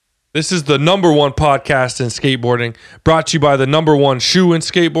This is the number one podcast in skateboarding, brought to you by the number one shoe in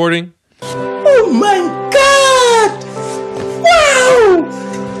skateboarding. Oh my God! Wow!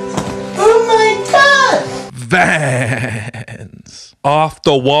 Oh my God! Vans. Off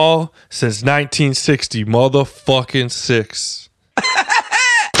the wall since 1960, motherfucking 6.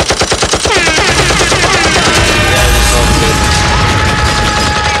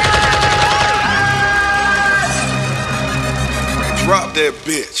 Drop that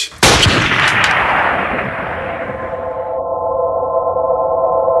bitch.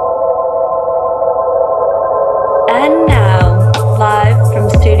 And now, live from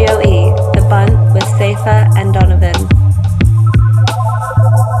Studio E, the Bunt with Safer and Donovan.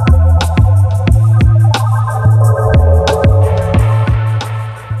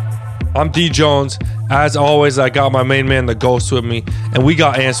 I'm D Jones. As always, I got my main man, the Ghost, with me, and we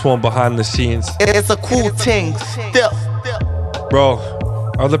got Antoine behind the scenes. It's a cool thing. Still. Bro,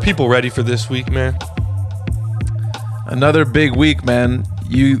 are the people ready for this week, man? Another big week, man.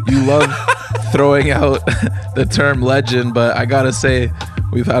 You love throwing out the term legend, but I gotta say,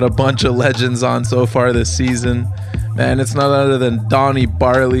 we've had a bunch of legends on so far this season. Man, it's none other than Donny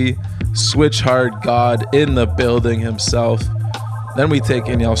Barley, Switch Hard God in the building himself. Then we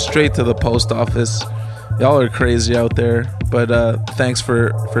taking y'all straight to the post office. Y'all are crazy out there, but thanks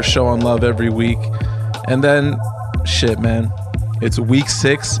for showing love every week. And then, shit, man. It's week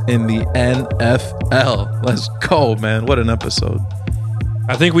 6 in the NFL. Let's go, man. What an episode.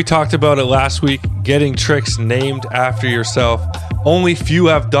 I think we talked about it last week, getting tricks named after yourself. Only few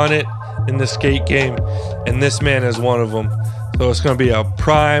have done it in the skate game, and this man is one of them. So it's going to be a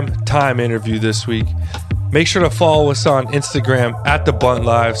prime time interview this week. Make sure to follow us on Instagram at The Bunt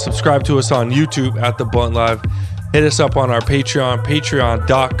Live. Subscribe to us on YouTube at The Bunt Live. Hit us up on our Patreon,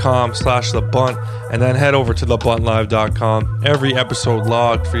 patreon.com/thebunt, and then head over to thebuntlive.com. Every episode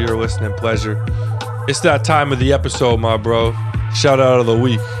logged for your listening pleasure. It's that time of the episode, my bro. Shout out of the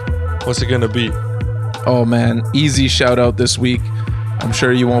week. What's it going to be? Oh, man. Easy shout out this week. I'm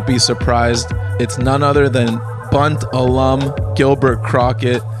sure you won't be surprised. It's none other than Bunt alum Gilbert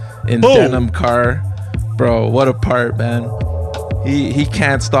Crockett in Denim Car. Bro, what a part, man. He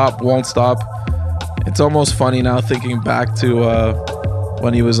can't stop, won't stop. It's almost funny now thinking back to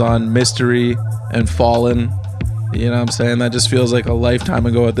when he was on Mystery and Fallen. You know what I'm saying? That just feels like a lifetime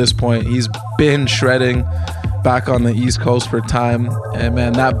ago at this point. He's been shredding back on the East Coast for time. And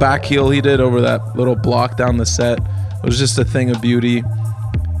man, that back heel he did over that little block down the set was just a thing of beauty.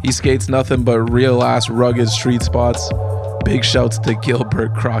 He skates nothing but real ass rugged street spots. Big shouts to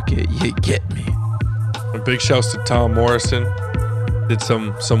Gilbert Crockett. You get me. And big shouts to Tom Morrison. Did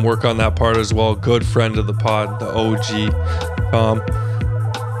some work on that part as well. Good friend of the pod, the OG Tom.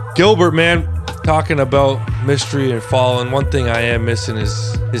 Gilbert, man, talking about Mystery and Fallen. One thing I am missing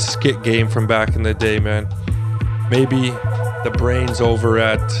is his skit game from back in the day, man. Maybe the brains over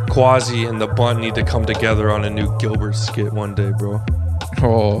at Quasi and the Bunt need to come together on a new Gilbert skit one day, bro.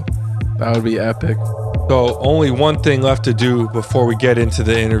 Oh, that would be epic. So only one thing left to do before we get into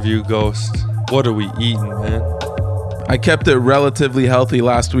the interview, Ghost. What are we eating, man? I kept it relatively healthy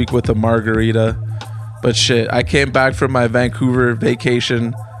last week with a margarita, but shit, I came back from my Vancouver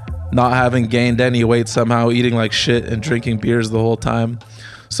vacation not having gained any weight somehow, eating like shit and drinking beers the whole time.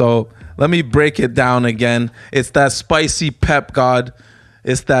 So let me break it down again. It's that spicy pep god.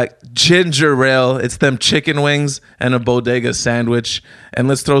 It's that ginger ale. It's them chicken wings and a bodega sandwich. And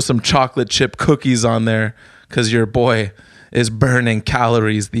let's throw some chocolate chip cookies on there because your boy is burning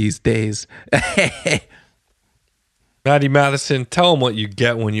calories these days. Matty Matheson, tell him what you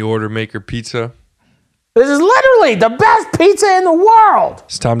get when you order Maker Pizza. This is literally the best pizza in the world.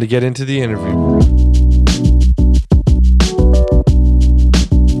 It's time to get into the interview.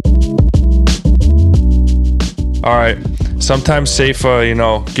 All right. Sometimes Safa,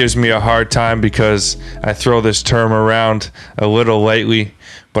 gives me a hard time because I throw this term around a little lightly,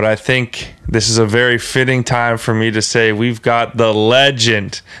 but I think this is a very fitting time for me to say we've got the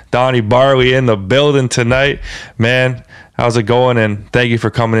legend, Donny Barley, in the building tonight. Man, how's it going? And thank you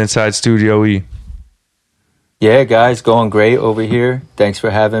for coming inside Studio E. Yeah, guys, going great over here. Thanks for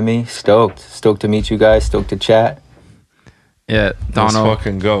having me. Stoked to meet you guys. Stoked to chat. Yeah, Let's Donald,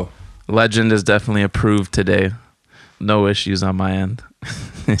 fucking go. legend is definitely approved today. No issues on my end.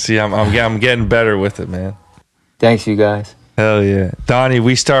 See, I'm getting better with it, man. Thanks, you guys. Hell yeah. Donny,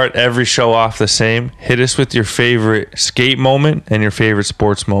 we start every show off the same. Hit us with your favorite skate moment and your favorite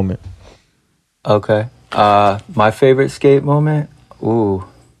sports moment. Okay. My favorite skate moment? Ooh.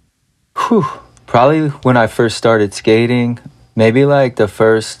 Whew. Probably when I first started skating. Maybe like the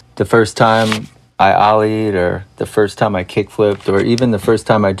first time I ollied, or the first time I kickflipped, or even the first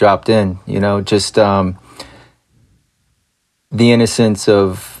time I dropped in, just the innocence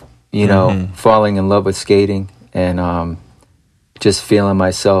of, falling in love with skating, and just feeling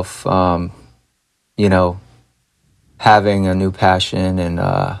myself, having a new passion. And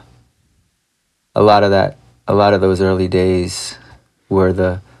a lot of those early days were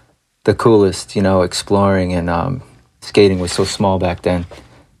the coolest, exploring, and skating was so small back then,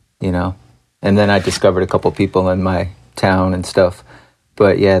 and then I discovered a couple people in my town and stuff.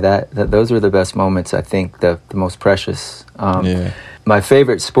 But yeah, those were the best moments. I think the most precious. My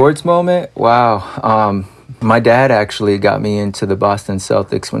favorite sports moment. Wow. My dad actually got me into the Boston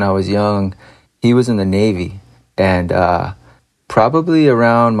Celtics when I was young. He was in the Navy, and probably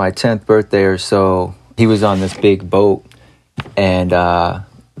around my 10th birthday or so, he was on this big boat, and the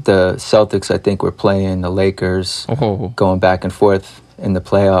Celtics, I think, were playing the Lakers, going back and forth in the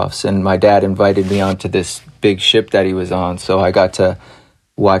playoffs. And my dad invited me onto this big ship that he was on, so I got to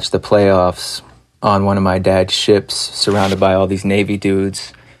watch the playoffs on one of my dad's ships, surrounded by all these Navy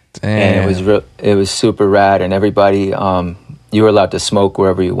dudes. Damn. And it was super rad. And everybody, you were allowed to smoke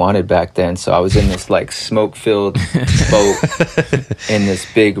wherever you wanted back then. So I was in this like smoke-filled boat in this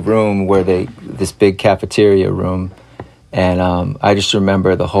big room this big cafeteria room. And I just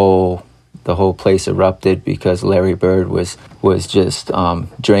remember the whole place erupted because Larry Bird was just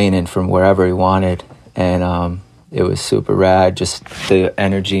draining from wherever he wanted. And it was super rad, just the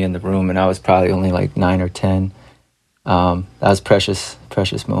energy in the room. And I was probably only like 9 or 10. That was precious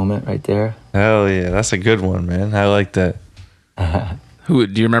moment right there. Hell yeah, that's a good one, man. I like that. Do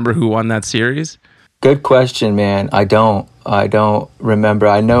you remember who won that series? Good question, man. I don't remember.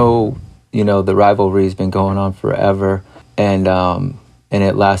 I know, the rivalry's been going on forever, and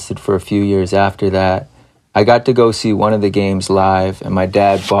it lasted for a few years after that. I got to go see one of the games live, and my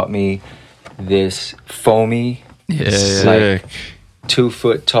dad bought me this foamy, sick, 2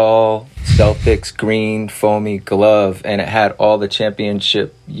 foot tall Celtics green foamy glove, and it had all the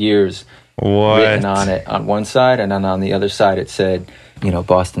championship years written on it on one side, and then on the other side it said,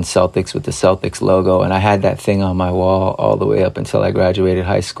 Boston Celtics with the Celtics logo. And I had that thing on my wall all the way up until I graduated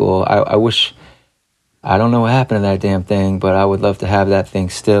high school. I don't know what happened to that damn thing, but I would love to have that thing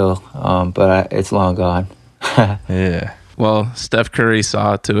still. But it's long gone. Yeah. Well, Steph Curry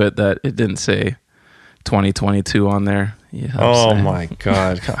saw to it that it didn't say 2022 on there. Oh my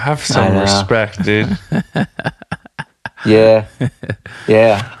God. Have some respect, dude. Yeah.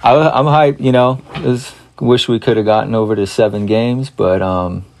 I'm hyped, wish we could have gotten over to 7 games, but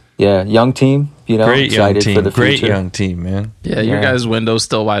young team, Great young excited team. for the Great future. young team, man. Yeah, your guys' window's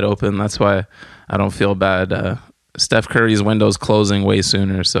still wide open. That's why I don't feel bad. Steph Curry's window's closing way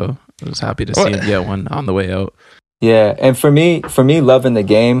sooner, so I was happy to see him get one on the way out. Yeah, and for me, loving the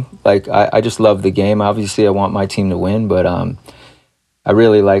game, like I just love the game. Obviously, I want my team to win, but I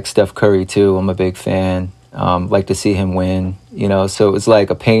really like Steph Curry too. I'm a big fan. Like to see him win, So it was like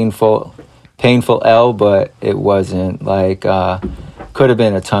a painful L, but it wasn't like could have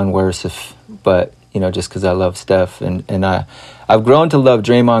been a ton worse but just because I love Steph, and I've grown to love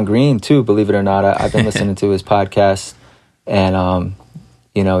Draymond Green too. Believe it or not, I've been listening to his podcast, and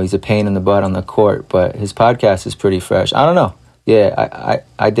he's a pain in the butt on the court, but his podcast is pretty fresh. I don't know. Yeah,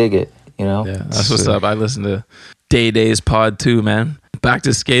 I dig it. Yeah, that's what's up. I listen to Day's pod too, man. Back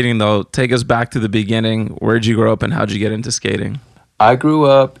to skating though. Take us back to the beginning. Where'd you grow up and how'd you get into skating? I grew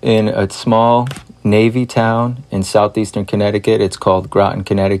up in a small Navy town in southeastern Connecticut. It's called Groton,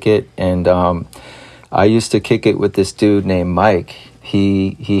 Connecticut, and I used to kick it with this dude named Mike.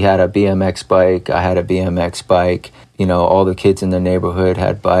 He had a BMX bike. I had a BMX bike. All the kids in the neighborhood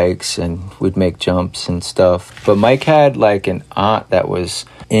had bikes, and we'd make jumps and stuff. But Mike had like an aunt that was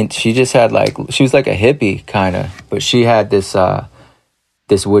she was like a hippie kind of, but she had this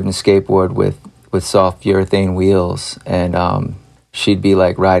wooden skateboard with soft urethane wheels, and she'd be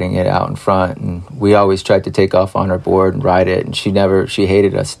like riding it out in front, and we always tried to take off on her board and ride it, and she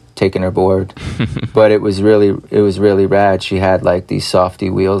hated us taking her board. But it was really rad. She had like these softy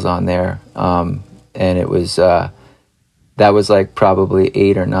wheels on there, and it was that was like probably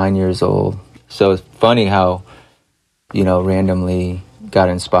 8 or 9 years old. So it's funny how randomly got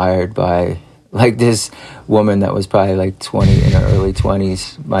inspired by like this woman that was probably like 20 in her early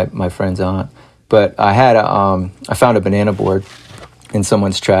 20s, my friend's aunt. But I found a banana board in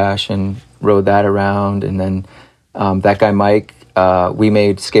someone's trash and rode that around. And then that guy Mike, we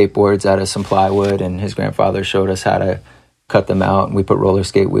made skateboards out of some plywood, and his grandfather showed us how to cut them out, and we put roller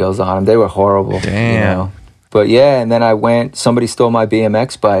skate wheels on them. They were horrible. Damn. But yeah, and then somebody stole my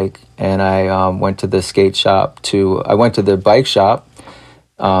BMX bike, and I went to the bike shop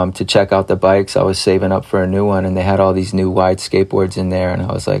to check out the bikes. I was saving up for a new one, and they had all these new wide skateboards in there, and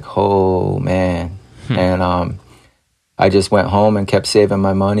I was like, oh man. And I just went home and kept saving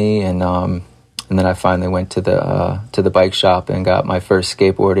my money, and then I finally went to the bike shop and got my first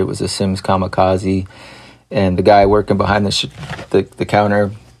skateboard. It was a Sims Kamikaze, and the guy working behind the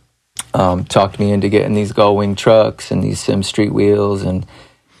counter talked me into getting these gull-wing trucks and these Sim Street wheels and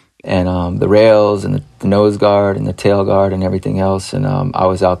the rails and the nose guard and the tail guard and everything else. And I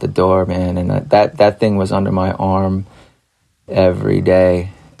was out the door, man. And that thing was under my arm every day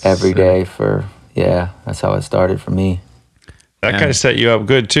for, that's how it started for me. That kind of set you up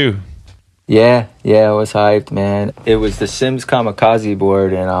good too. Yeah, I was hyped, man. It was the Sims Kamikaze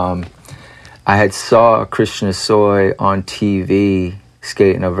board, and I had saw Christian Asoy on TV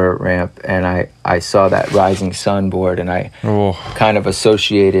skating a vert ramp, and I saw that Rising Sun board, and I kind of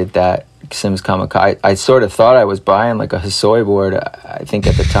associated that Sims Kamikaze. I sort of thought I was buying like a Hosoi board, I think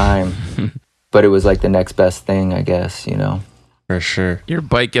at the time, but it was like the next best thing, I guess, you know. For sure. Your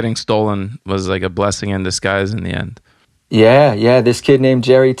bike getting stolen was like a blessing in disguise in the end. Yeah, this kid named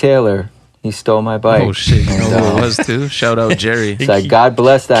Jerry Taylor, he stole my bike. Oh shit, you know who it was too? Shout out Jerry. It's like, God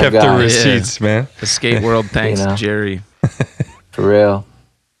bless that kept guy. Kept the receipts, man. The skate world thanks Jerry. For real.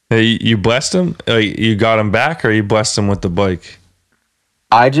 Hey, you blessed him? You got him back, or you blessed him with the bike?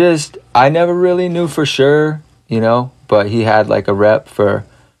 I never really knew for sure, you know, but he had like a rep for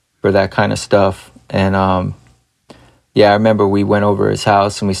that kind of stuff. And I remember we went over his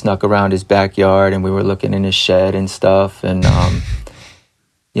house and we snuck around his backyard and we were looking in his shed and stuff, and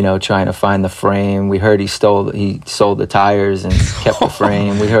you know, trying to find the frame. We heard he sold the tires and kept the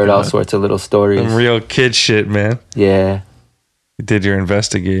frame. We heard all sorts of little stories. Some real kid shit, man. Yeah. You did your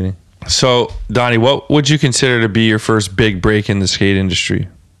investigating. So, Donnie, what would you consider to be your first big break in the skate industry?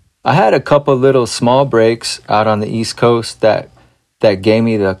 I had a couple little small breaks out on the East Coast that gave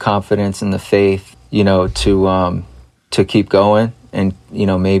me the confidence and the faith, you know, to keep going and, you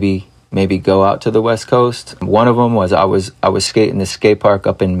know, maybe go out to the West Coast. One of them was I was skating this skate park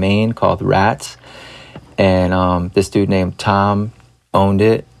up in Maine called Rats, and this dude named Tom owned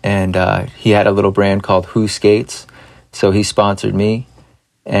it, and he had a little brand called Who Skates, so he sponsored me,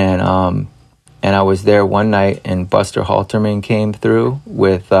 and I was there one night, and Buster Halterman came through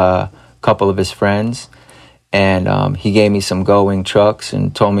with a couple of his friends, and he gave me some Gull-Wing trucks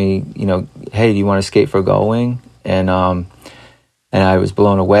and told me, you know, hey, do you want to skate for Gull-Wing? And I was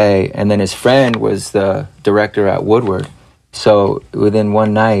blown away. And then his friend was the director at Woodward. So within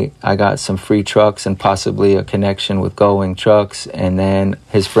one night, I got some free trucks and possibly a connection with Gull-Wing trucks. And then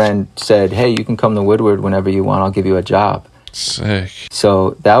his friend said, hey, you can come to Woodward whenever you want. I'll give you a job. Sick.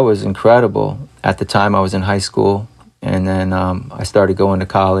 So that was incredible. At the time, I was in high school. And then I started going to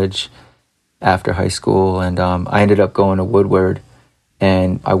college after high school. And I ended up going to Woodward.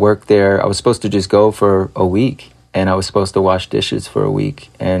 And I worked there. I was supposed to just go for a week, and I was supposed to wash dishes for a week.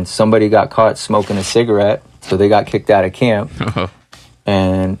 And somebody got caught smoking a cigarette, so they got kicked out of camp.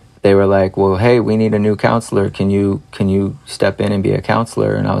 And they were like, well, hey, we need a new counselor. Can you step in and be a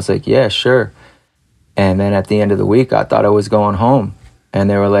counselor? And I was like, yeah, sure. And then at the end of the week, I thought I was going home.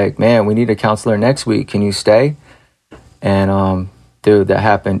 And they were like, man, we need a counselor next week. Can you stay? And dude, that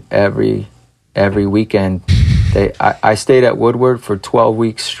happened every weekend. I stayed at Woodward for 12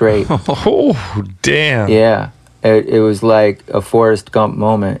 weeks straight. Oh, damn. Yeah. It was like a Forrest Gump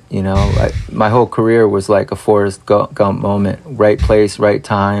moment, you know. My whole career was like a Forrest Gump moment. Right place, right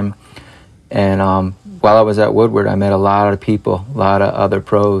time. And while I was at Woodward, I met a lot of people, a lot of other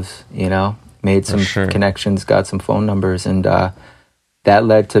pros, you know. Made some connections, got some phone numbers, and that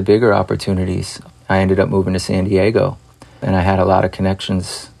led to bigger opportunities. I ended up moving to San Diego, and I had a lot of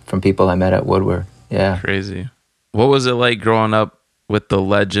connections from people I met at Woodward. Yeah. Crazy. What was it like growing up with the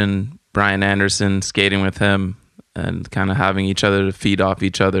legend Brian Anderson, skating with him, and kind of having each other to feed off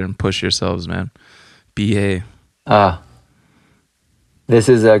each other and push yourselves, man? BA. This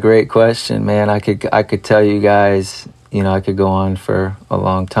is a great question, man. I could tell you guys, you know, I could go on for a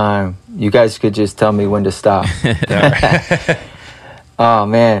long time. You guys could just tell me when to stop. Oh,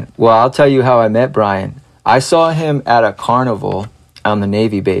 man. Well, I'll tell you how I met Brian. I saw him at a carnival on the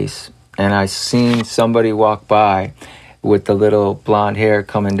Navy base, and I seen somebody walk by with the little blonde hair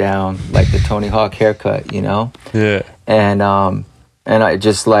coming down, like the Tony Hawk haircut, you know? Yeah. And I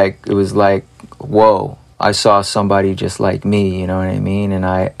just like, it was like, whoa, I saw somebody just like me, you know what I mean? And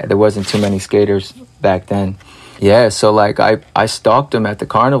there wasn't too many skaters back then. Yeah, so like I stalked him at the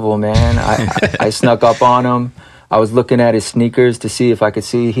carnival, man. I snuck up on him. I was looking at his sneakers to see if I could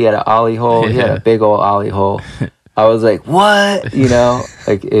see. He had an ollie hole. He had a big old ollie hole. I was like, what? You know,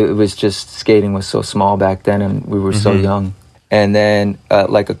 like it was just, skating was so small back then, and we were so young. And then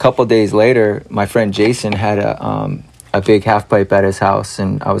like a couple days later, my friend Jason had a big half pipe at his house,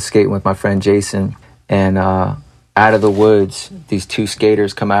 and I was skating with my friend Jason, and out of the woods, these two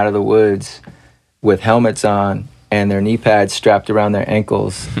skaters come out of the woods with helmets on and their knee pads strapped around their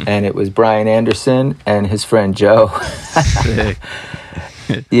ankles, and it was Brian Anderson and his friend Joe.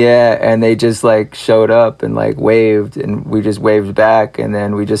 Yeah, and they just like showed up and like waved, and we just waved back, and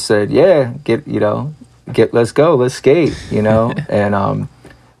then we just said, yeah, let's go, let's skate, and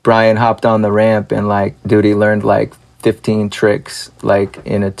Brian hopped on the ramp, and like, dude, he learned like 15 tricks like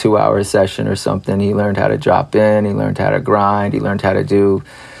in a 2-hour session or something. He learned how to drop in, he learned how to grind, he learned how to do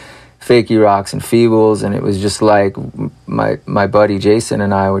fakie rocks and feebles, and it was just like my buddy Jason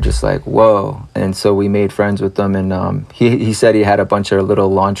and I were just like, whoa. And so we made friends with them, and he said he had a bunch of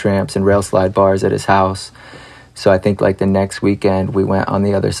little launch ramps and rail slide bars at his house. So I think like the next weekend we went on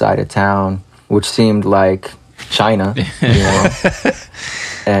the other side of town, which seemed like China, and yeah,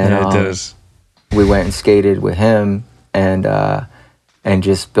 it does. We went and skated with him, and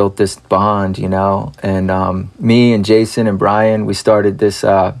just built this bond, and me and Jason and Brian, we started this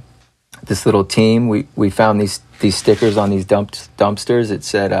little team. We found these stickers on these dumpsters. It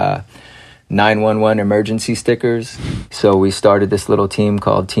said 911 emergency stickers. So we started this little team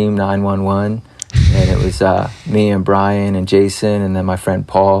called Team 911, and it was me and Brian and Jason, and then my friend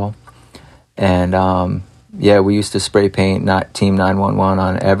Paul. And we used to spray paint Team 911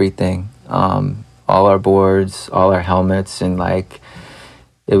 on everything, all our boards, all our helmets, and like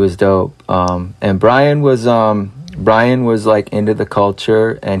it was dope. And Brian was like into the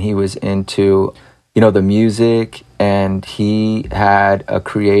culture, and he was into the music, and he had a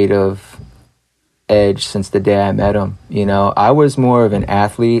creative edge since the day I met him. I was more of an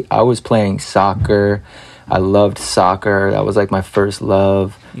athlete. I was playing soccer. I loved soccer. That was like my first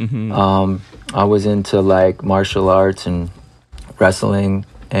love. Mm-hmm. I was into like martial arts and wrestling,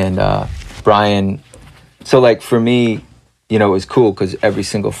 and Brian. So like for me, it was cool because every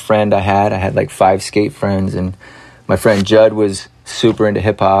single friend I had like 5 skate friends, and my friend Judd was super into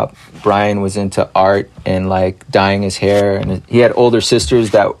hip hop. Brian was into art and like dyeing his hair, and he had older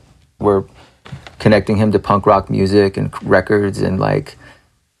sisters that were connecting him to punk rock music and records,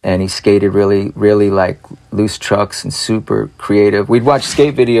 and he skated really, really like loose trucks and super creative. We'd watch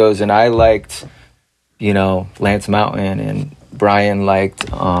skate videos, and I liked, Lance Mountain, and Brian liked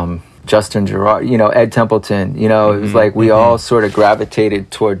Justin Gerard, Ed Templeton. It was like we all sort of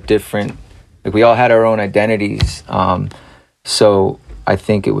gravitated toward different, like we all had our own identities. So I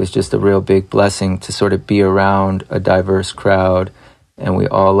think it was just a real big blessing to sort of be around a diverse crowd, and we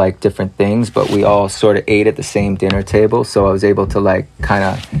all like different things, but we all sort of ate at the same dinner table. So I was able to like kind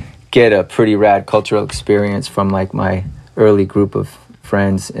of get a pretty rad cultural experience from like my early group of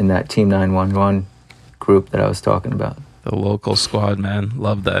friends in that Team 911 group that I was talking about. The local squad, man.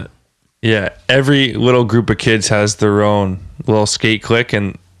 Love that. Yeah, every little group of kids has their own little skate clique,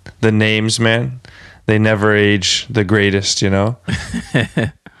 and the names, man, they never age the greatest,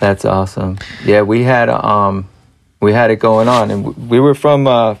 That's awesome. Yeah, we had it going on, and we were from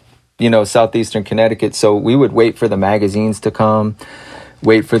southeastern Connecticut, so we would wait for the magazines to come,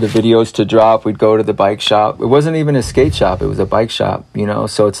 wait for the videos to drop. We'd go to the bike shop. It wasn't even a skate shop, it was a bike shop,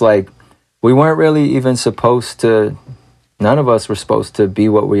 so it's like we weren't really even supposed to, none of us were supposed to be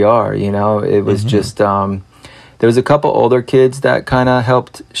what we are, it was just there was a couple older kids that kind of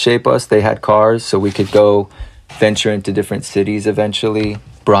helped shape us. They had cars, so we could go venture into different cities eventually.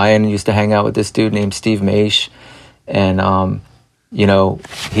 Brian used to hang out with this dude named Steve Maish, and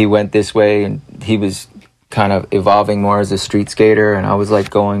he went this way, and he was kind of evolving more as a street skater, and I was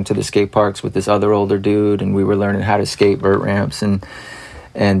like going to the skate parks with this other older dude, and we were learning how to skate vert ramps,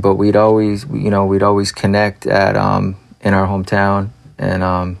 but we'd always connect at in our hometown. And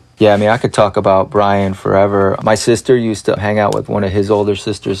I could talk about Brian forever. My sister used to hang out with one of his older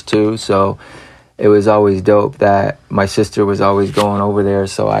sisters too, so it was always dope that my sister was always going over there,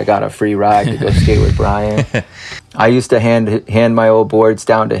 so I got a free ride to go skate with Brian. I used to hand my old boards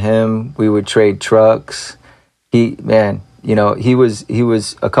down to him. We would trade trucks. He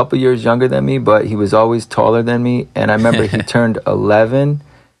was a couple years younger than me, but he was always taller than me. And I remember he turned 11,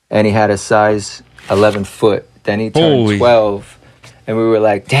 and he had a size 11 foot. Then he turned 12, and we were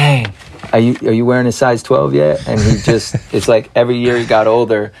like, dang, are you wearing a size 12 yet? And he just, it's like every year he got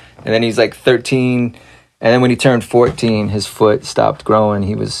older, and then he's like 13, and then when he turned 14, his foot stopped growing.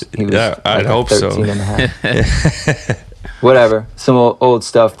 He was I'd hope 13 so. and a half. Whatever, some old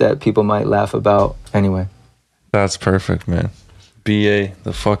stuff that people might laugh about. Anyway. That's perfect, man. BA,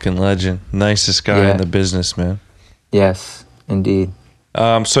 the fucking legend. Nicest guy in the business, man. Yes, indeed.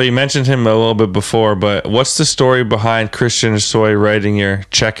 So you mentioned him a little bit before, but what's the story behind Christian Soy writing your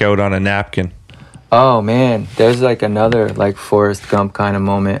checkout on a napkin? Oh man, there's like another like Forrest Gump kind of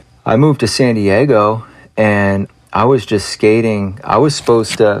moment. I moved to San Diego and I was just skating.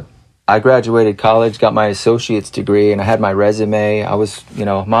 I graduated college, got my associate's degree, and I had my resume. I was,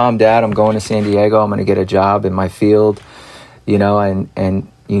 Mom, Dad, I'm going to San Diego. I'm going to get a job in my field, and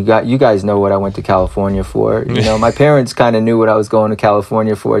you guys know what I went to California for. My parents kind of knew what I was going to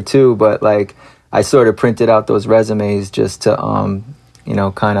California for too, but like I sort of printed out those resumes just to,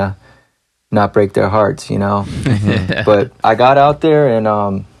 kind of not break their hearts, But I got out there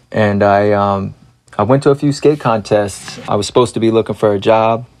and I went to a few skate contests. I was supposed to be looking for a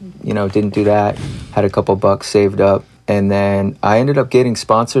job, didn't do that. Had a couple bucks saved up. And then I ended up getting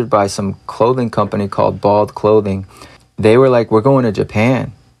sponsored by some clothing company called Bald Clothing. They were like, we're going to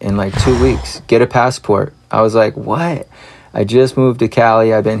Japan in like 2 weeks. Get a passport. I was like, what? I just moved to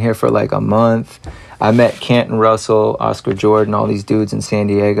Cali. I've been here for like a month. I met Canton Russell, Oscar Jordan, all these dudes in San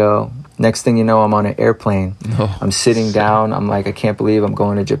Diego. Next thing you know, I'm on an airplane. I'm sitting down. I'm like, I can't believe I'm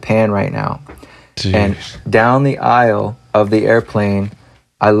going to Japan right now. Jeez. And down the aisle of the airplane,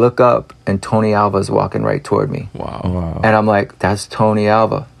 I look up and Tony Alva's walking right toward me. Wow. And I'm like, that's Tony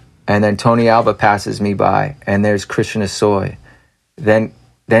Alva. And then Tony Alva passes me by, and there's Christian Soy, then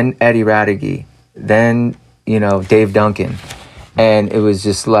Eddie Radigi, then, Dave Duncan. And it was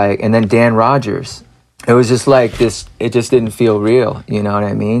just like, and then Dan Rogers. It was just like this, it just didn't feel real, you know what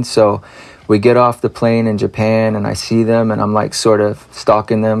I mean? So we get off the plane in Japan and I see them and I'm like sort of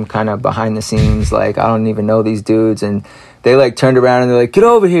stalking them kind of behind the scenes. Like, I don't even know these dudes. And they like turned around and they're like, get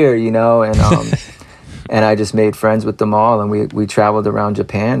over here, and and I just made friends with them all. And we traveled around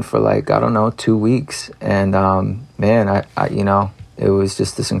Japan for like, I don't know, 2 weeks. And man, I it was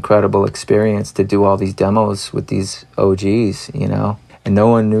just this incredible experience to do all these demos with these OGs, and no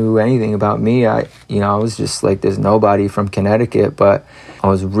one knew anything about me. I was just like this nobody from Connecticut, but I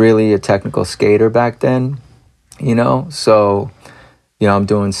was really a technical skater back then, so, I'm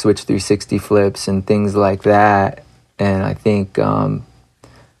doing switch 360 flips and things like that. And I think,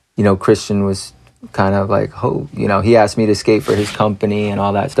 Christian was kind of like, he asked me to skate for his company and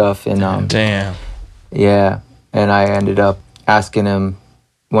all that stuff. And damn. Yeah. And I ended up asking him,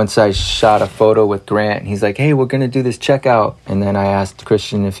 once I shot a photo with Grant, and he's like, hey, we're going to do this checkout. And then I asked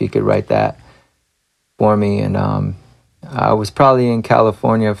Christian if he could write that for me. And I was probably in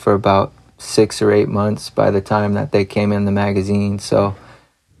California for about 6 or 8 months by the time that they came in the magazine. So,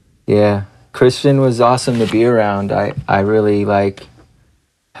 yeah, Christian was awesome to be around. I really,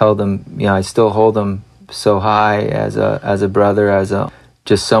 held him, I still hold him so high as a brother,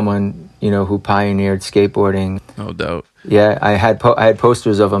 just someone, who pioneered skateboarding. No doubt. Yeah, I had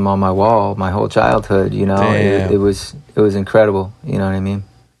posters of him on my wall my whole childhood. It was incredible. You know what I mean?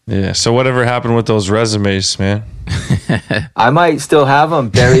 Yeah. So whatever happened with those resumes, man? I might still have them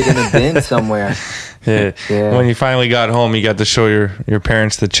buried in a bin somewhere. Yeah. When you finally got home, you got to show your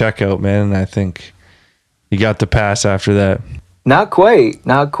parents the checkout, man. And I think you got the pass after that. Not quite.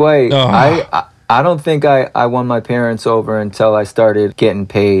 Oh. I don't think I won my parents over until I started getting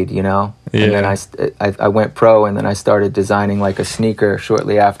paid, Yeah. And then I went pro, and then I started designing like a sneaker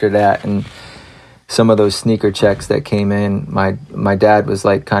shortly after that. And some of those sneaker checks that came in, my dad was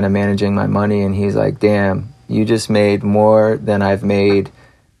like kind of managing my money, and he's like, damn, you just made more than I've made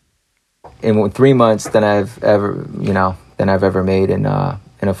in 3 months than I've ever made in a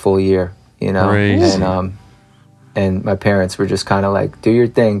full year, Crazy. And my parents were just kind of like, do your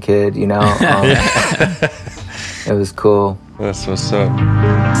thing, kid, It was cool. That's what's up.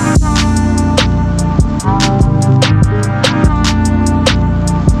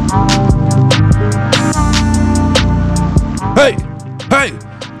 Hey,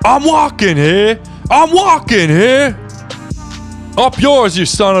 I'm walking here. Up yours, you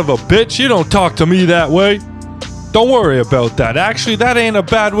son of a bitch. You don't talk to me that way. Don't worry about that. Actually, that ain't a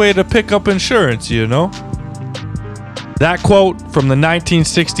bad way to pick up insurance, That quote from the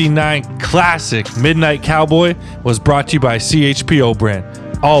 1969 classic Midnight Cowboy was brought to you by CHPO brand.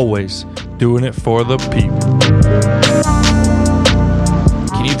 Always doing it for the people.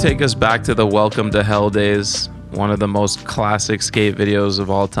 Can you take us back to the Welcome to Hell days? One of the most classic skate videos of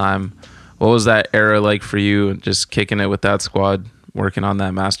all time. What was that era like for you, just kicking it with that squad, working on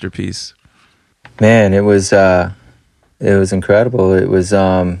that masterpiece? Man, it was incredible. It was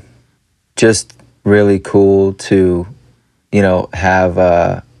just really cool to have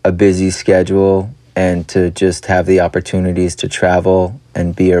a busy schedule and to just have the opportunities to travel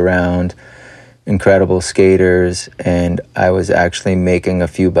and be around incredible skaters. And I was actually making a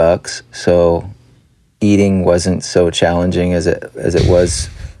few bucks. So, eating wasn't so challenging as it was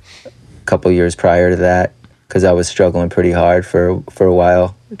a couple years prior to that, because I was struggling pretty hard for a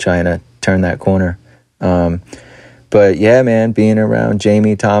while trying to turn that corner. But yeah, man, being around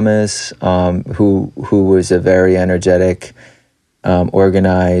Jamie Thomas, who was a very energetic,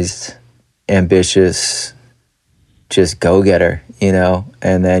 organized, ambitious, just go-getter, you know.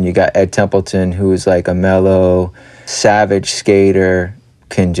 And then you got Ed Templeton, who is like a mellow, savage skater,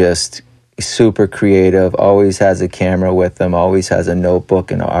 can just super creative, always has a camera with him, always has a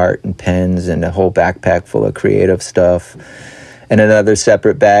notebook and art and pens and a whole backpack full of creative stuff, and another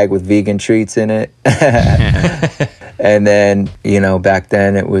separate bag with vegan treats in it. And then, you know, back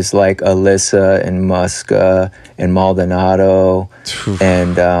then it was like Alyssa and Muska and Maldonado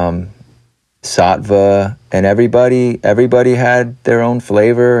and Satva, and everybody had their own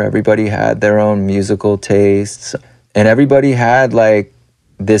flavor, everybody had their own musical tastes, and everybody had like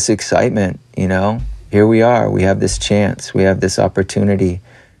this excitement, you know. Here we are, we have this chance, we have this opportunity.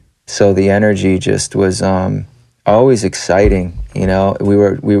 So the energy just was always exciting, you know.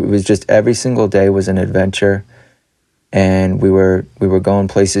 It was just every single day was an adventure, and we were going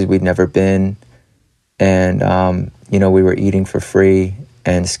places we'd never been, and you know, we were eating for free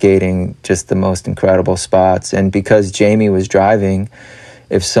and skating just the most incredible spots. And because Jamie was driving,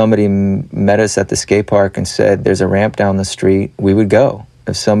 if somebody met us at the skate park and said there's a ramp down the street, we would go.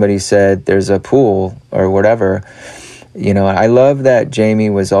 If somebody said there's a pool or whatever, you know. I love that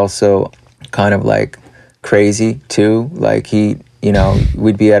Jamie was also kind of like crazy too. Like he, you know,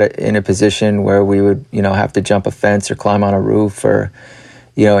 we'd be in a position where we would, you know, have to jump a fence or climb on a roof, or,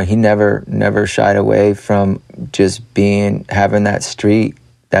 you know, he never shied away from just having that street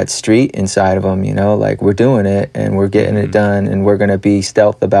inside of him, you know, like we're doing it and we're getting it done, and we're going to be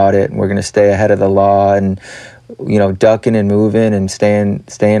stealth about it, and we're going to stay ahead of the law, and, you know, ducking and moving and staying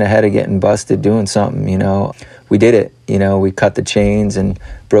ahead of getting busted doing something, you know. We did it, you know. We cut the chains and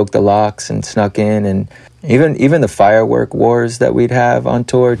broke the locks and snuck in, and even the firework wars that we'd have on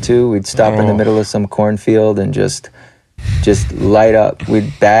tour too. We'd stop in the middle of some cornfield and just light up.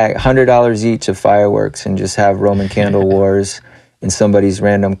 We'd bag $100 each of fireworks and just have Roman candle wars in somebody's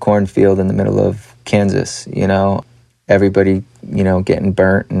random cornfield in the middle of Kansas, you know. Everybody, you know, getting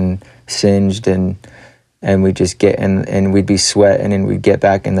burnt and singed, and we'd just get in, and we'd be sweating, and we'd get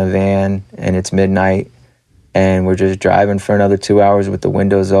back in the van, and it's midnight, and we're just driving for another 2 hours with the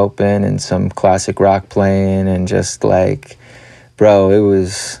windows open and some classic rock playing, and just like, bro, it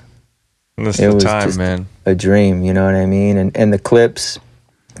was just man, a dream, you know what I mean? And the clips,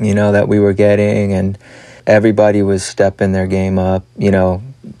 you know, that we were getting, and everybody was stepping their game up, you know.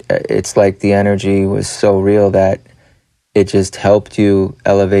 It's like the energy was so real that it just helped you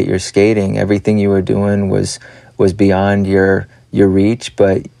elevate your skating. Everything you were doing was beyond your reach,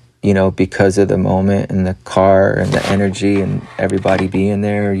 but, you know, because of the moment and the car and the energy and everybody being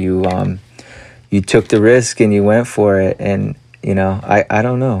there, you took the risk and you went for it. And, you know, I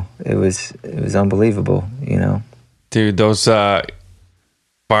don't know, it was unbelievable, you know. Dude, those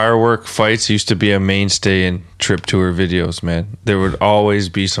firework fights used to be a mainstay in Trip Tour videos, man. There would always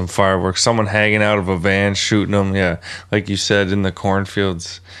be some fireworks, someone hanging out of a van shooting them. Yeah, like you said, in the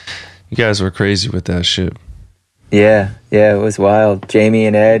cornfields. You guys were crazy with that shit. Yeah, it was wild. Jamie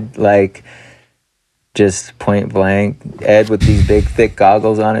and Ed, like, just point blank. Ed with these big, thick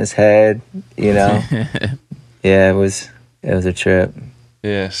goggles on his head, you know. Yeah, it was a trip.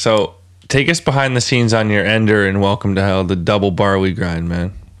 Yeah, so take us behind the scenes on your Ender and Welcome to Hell, the double barley grind,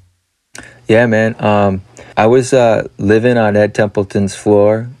 man. Yeah, man. I was living on Ed Templeton's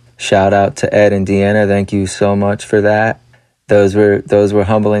floor. Shout out to Ed and Deanna. Thank you so much for that. Those were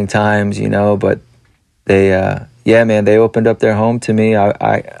humbling times, you know, but they opened up their home to me.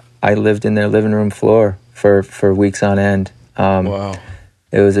 I lived in their living room floor for weeks on end. Wow.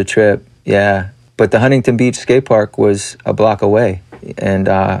 It was a trip, yeah. But the Huntington Beach skate park was a block away, and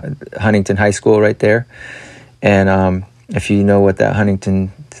Huntington High School right there. And if you know what that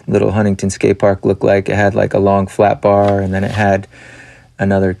little Huntington skate park looked like, it had like a long flat bar, and then it had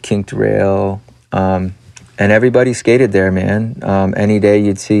another kinked rail. And everybody skated there, man. Any day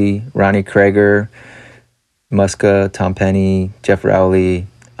you'd see Ronnie Krager, Muska, Tom Penny, Jeff Rowley.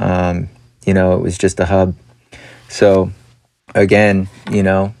 You know, it was just a hub. So again, you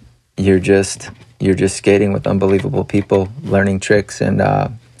know, you're just skating with unbelievable people, learning tricks. And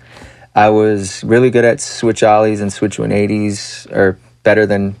I was really good at switch ollies and switch 180s, or better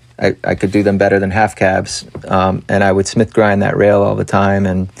than, I could do them better than half cabs. And I would Smith grind that rail all the time.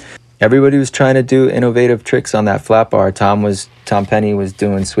 And everybody was trying to do innovative tricks on that flat bar. Tom Penny was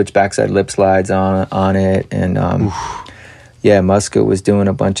doing switch backside lip slides on it. And Muska was doing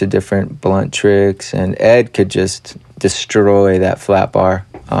a bunch of different blunt tricks, and Ed could just destroy that flat bar,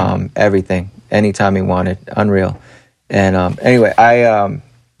 everything, anytime he wanted, unreal. And anyway,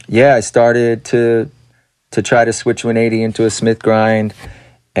 I started to try to switch 180 into a Smith grind,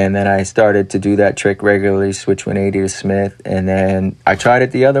 and then I started to do that trick regularly, switch 180 to Smith, and then I tried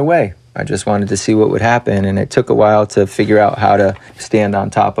it the other way. I just wanted to see what would happen, and it took a while to figure out how to stand on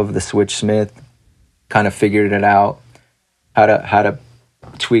top of the switch Smith. Kind of figured it out, how to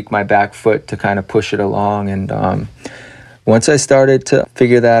tweak my back foot to kind of push it along. And once I started to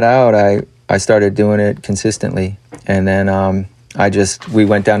figure that out, I started doing it consistently. And then we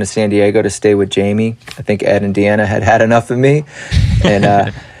went down to San Diego to stay with Jamie. I think Ed and Deanna had enough of me.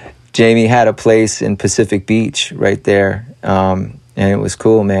 And Jamie had a place in Pacific Beach right there. And it was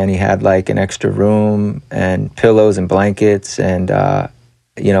cool, man. He had like an extra room and pillows and blankets, and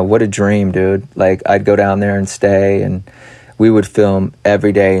what a dream, dude. Like, I'd go down there and stay, and we would film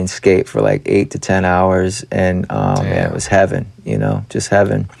every day and skate for like 8 to 10 hours, and man, it was heaven, just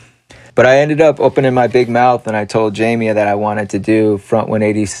heaven. But I ended up opening my big mouth, and I told Jamie that I wanted to do front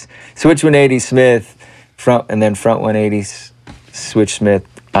 180, switch 180 Smith, front 180 switch Smith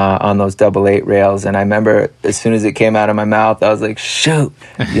on those 888 rails. And I remember as soon as it came out of my mouth, I was like, shoot,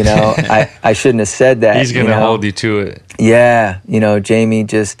 I shouldn't have said that. He's going to hold you to it. Yeah. Jamie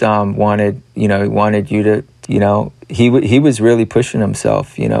just wanted you to, he was really pushing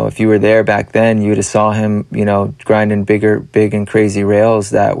himself. If you were there back then, you would have saw him, grinding big and crazy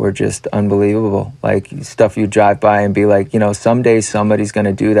rails that were just unbelievable. Like stuff you drive by and be like, someday somebody's going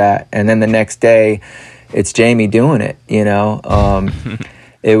to do that. And then the next day it's Jamie doing it,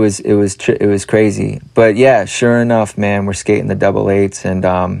 It was crazy. But yeah, sure enough, man, we're skating the 888s,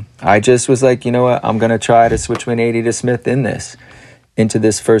 and I just was like, you know what, I'm gonna try to switch 180 to Smith into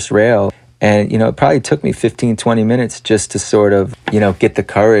this first rail. And it probably took me 15-20 minutes just to sort of get the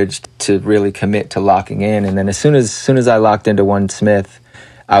courage to really commit to locking in. And then as soon as I locked into one Smith,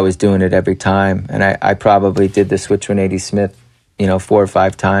 I was doing it every time. And I probably did the switch 180 Smith 4 or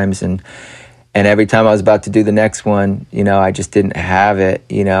 5 times, and every time I was about to do the next one, I just didn't have it,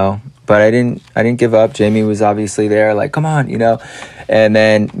 But I didn't give up. Jamie was obviously there, like, come on, And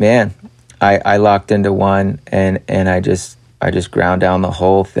then, man, I locked into one, and I just ground down the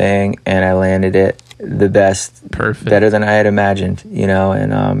whole thing, and I landed it the best, perfect, better than I had imagined,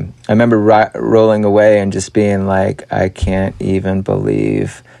 And I remember rolling away and just being like, I can't even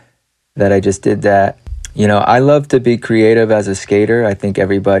believe that I just did that. I love to be creative as a skater. I think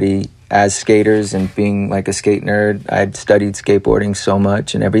everybody, as skaters and being like a skate nerd, I'd studied skateboarding so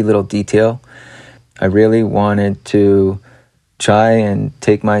much and every little detail. I really wanted to try and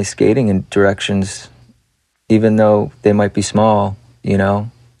take my skating in directions, even though they might be small,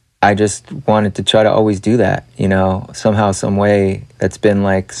 I just wanted to try to always do that, somehow, some way. That's been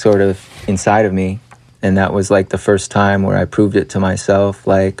like sort of inside of me. And that was like the first time where I proved it to myself,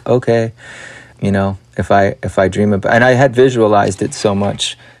 like, okay, if I dream about, and I had visualized it so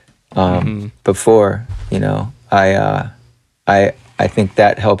much before, I think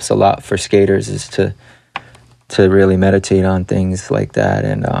that helps a lot for skaters, is to really meditate on things like that.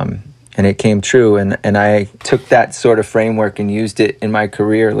 And it came true. And I took that sort of framework and used it in my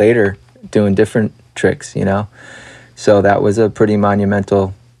career later, doing different tricks, So that was a pretty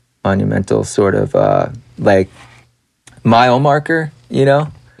monumental sort of like mile marker,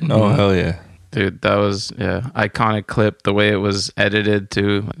 Oh, hell yeah. Dude, that was, iconic clip. The way it was edited,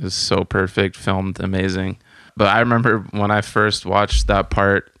 too, is so perfect, filmed amazing. But I remember when I first watched that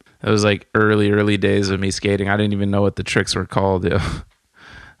part, it was like early days of me skating. I didn't even know what the tricks were called.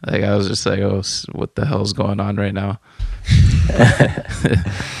 Like, I was just like, oh, what the hell's going on right now?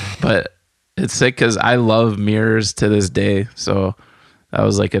 But it's sick because I love mirrors to this day. So that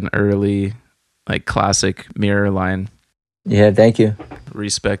was like an early, like, classic mirror line. Yeah, thank you.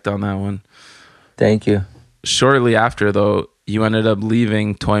 Respect on that one. Thank you. Shortly after, though, you ended up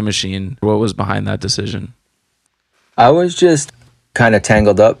leaving Toy Machine. What was behind that decision? I was just kind of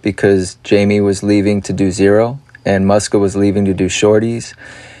tangled up because Jamie was leaving to do Zero and Muska was leaving to do Shorties.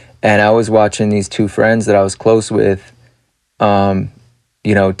 And I was watching these two friends that I was close with,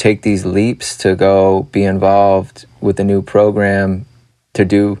 take these leaps to go be involved with a new program, to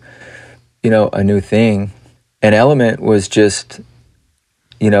do, a new thing. And Element was just,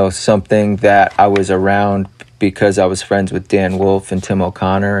 something that I was around because I was friends with Dan Wolf and Tim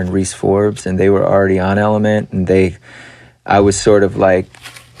O'Connor and Reese Forbes, and they were already on Element, and I was sort of like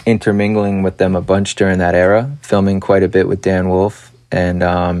intermingling with them a bunch during that era, filming quite a bit with Dan Wolf. And,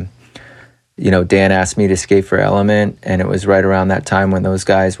 Dan asked me to skate for Element, and it was right around that time when those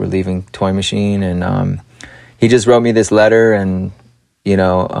guys were leaving Toy Machine, and he just wrote me this letter and,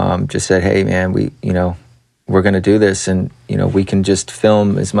 just said, hey, man, we're going to do this, and, we can just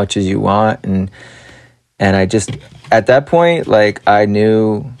film as much as you want. And I just, at that point, like, I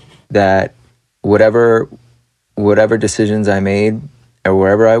knew that whatever decisions I made, or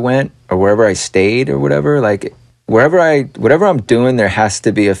wherever I went, or wherever I stayed, or whatever, like, whatever I'm doing, there has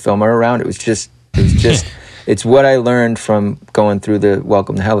to be a filmer around. It was just it's what I learned from going through the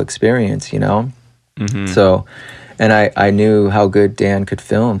Welcome to Hell experience, Mm-hmm. So, and I knew how good Dan could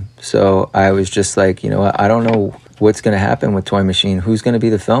film. So I was just like, what, I don't know what's going to happen with Toy Machine. Who's going to be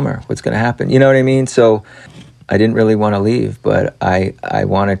the filmer? What's going to happen? You know what I mean? So I didn't really want to leave, but I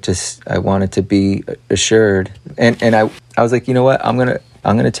wanted to be assured. And I was like, you know what? I'm going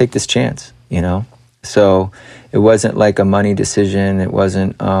to take this chance, So it wasn't like a money decision. It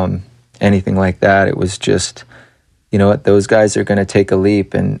wasn't anything like that. It was just, you know what, those guys are going to take a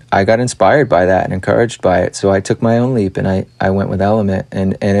leap. And I got inspired by that and encouraged by it. So I took my own leap, and I went with Element.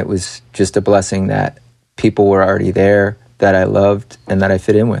 And it was just a blessing that people were already there that I loved and that I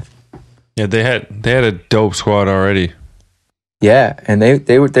fit in with. Yeah, they had a dope squad already. Yeah, and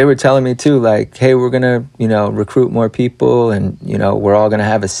they were telling me too, like, hey, we're gonna recruit more people, and we're all gonna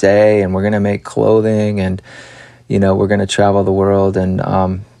have a say, and we're gonna make clothing, and we're gonna travel the world, and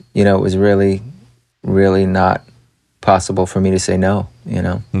it was really, really not possible for me to say no.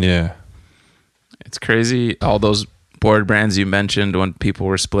 Yeah, it's crazy. All those board brands you mentioned when people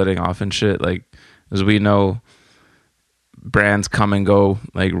were splitting off and shit, like, as we know, brands come and go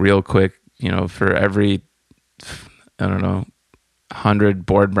like real quick. For every, I don't know, 100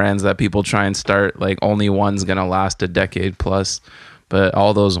 board brands that people try and start, like, only one's gonna last a decade plus. But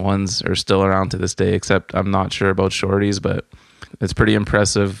all those ones are still around to this day, except I'm not sure about Shorty's, but it's pretty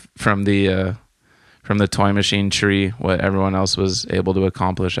impressive from the Toy Machine tree what everyone else was able to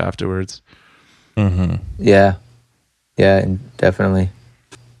accomplish afterwards. Mm-hmm. Yeah, definitely.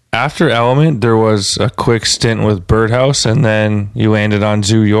 After Element, there was a quick stint with Birdhouse, and then you landed on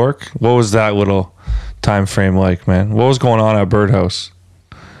Zoo York. What was that little time frame like, man? What was going on at Birdhouse?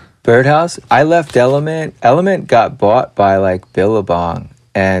 Birdhouse? I left Element. Element got bought by like Billabong,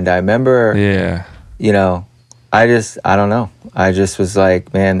 and I remember, I don't know. I just was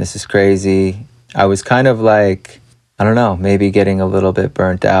like, man, this is crazy. I was kind of like, I don't know, maybe getting a little bit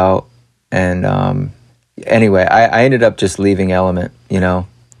burnt out, and anyway, I ended up just leaving Element.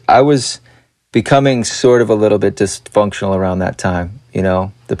 I was becoming sort of a little bit dysfunctional around that time.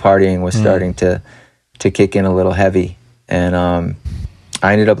 The partying was starting to kick in a little heavy. And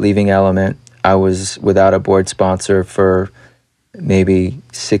I ended up leaving Element. I was without a board sponsor for maybe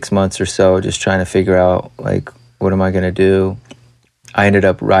 6 months or so, just trying to figure out, like, what am I going to do? I ended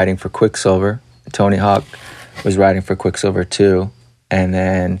up riding for Quicksilver. Tony Hawk was riding for Quicksilver too. And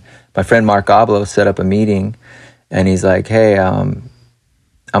then my friend Mark Oblo set up a meeting, and he's like, hey,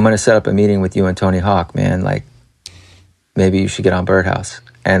 I'm going to set up a meeting with you and Tony Hawk, man. Like, maybe you should get on Birdhouse.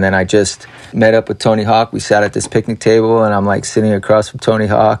 And then I just met up with Tony Hawk. We sat at this picnic table, and I'm like sitting across from Tony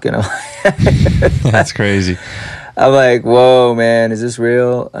Hawk, and I'm like, that's crazy. I'm like, whoa, man, is this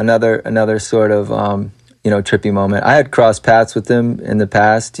real? Another sort of, trippy moment. I had crossed paths with him in the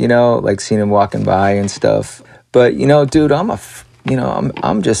past, like seen him walking by and stuff. But, dude, I'm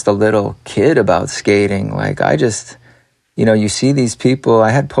just a little kid about skating. Like, I just, you see these people. I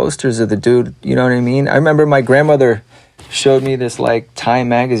had posters of the dude, you know what I mean? I remember my grandmother showed me this like Time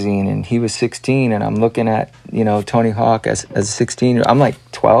magazine, and he was 16, and I'm looking at, Tony Hawk as a 16. I'm like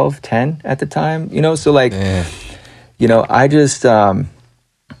 12, 10 at the time, so like, I just, I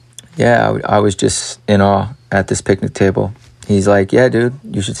was just in awe at this picnic table. He's like, yeah, dude,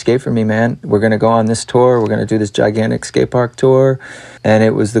 you should skate for me, man. We're going to go on this tour. We're going to do this gigantic skate park tour. And it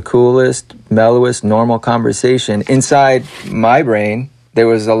was the coolest, mellowest, normal conversation. Inside my brain, there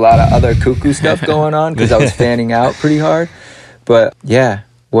was a lot of other cuckoo stuff going on because I was fanning out pretty hard. But yeah,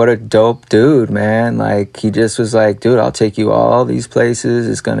 what a dope dude, man. Like, he just was like, dude, I'll take you all these places.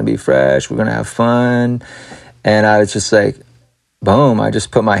 It's going to be fresh. We're going to have fun. And I was just like, boom, I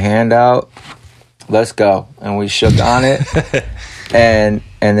just put my hand out. Let's go. And we shook on it. and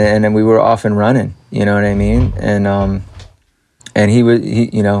then we were off and running, you know what I mean? And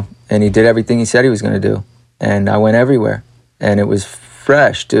he did everything he said he was going to do. And I went everywhere. And it was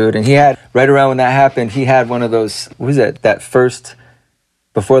fresh, dude. And he had, right around when that happened, he had one of those, what was it? That first,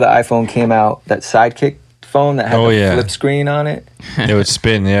 before the iPhone came out, that Sidekick phone that had the flip screen on it. It would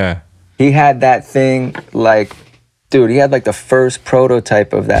spin, yeah. He had that thing, like, dude, he had like the first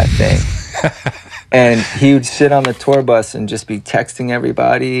prototype of that thing. And he would sit on the tour bus and just be texting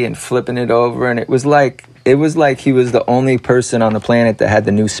everybody and flipping it over. And it was like it was like he was the only person on the planet that had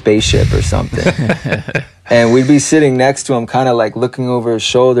the new spaceship or something. And we'd be sitting next to him, kind of like looking over his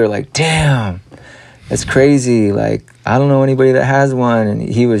shoulder, like, damn, that's crazy. Like, I don't know anybody that has one. And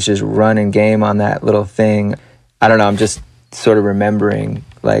he was just running game on that little thing. I don't know, I'm just sort of remembering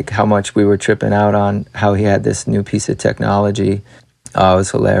like how much we were tripping out on how he had this new piece of technology. Oh, it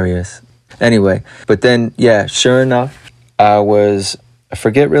was hilarious. Anyway, but then, yeah, sure enough, I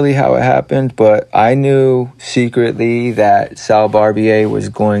forget really how it happened, but I knew secretly that Sal Barbier was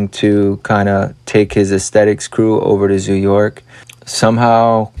going to kind of take his aesthetics crew over to New York.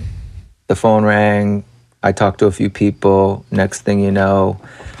 Somehow the phone rang. I talked to a few people. Next thing you know,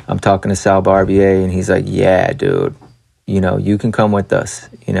 I'm talking to Sal Barbier, and he's like, yeah, dude, you know, you can come with us,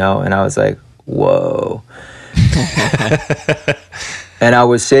 you know? And I was like, whoa. And I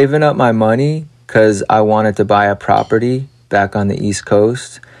was saving up my money because I wanted to buy a property back on the East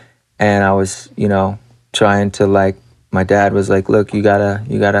Coast. And I was, you know, trying to, like, my dad was like, look, you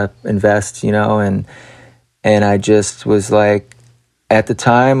gotta invest, you know? And I just was like, at the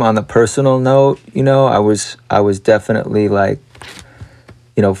time, on the personal note, you know, I was definitely like,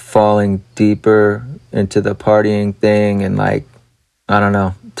 you know, falling deeper into the partying thing, and like, I don't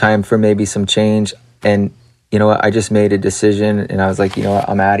know, time for maybe some change. And you know what, I just made a decision, and I was like, you know what,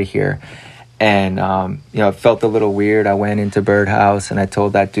 I'm out of here. And you know, it felt a little weird. I went into Birdhouse and I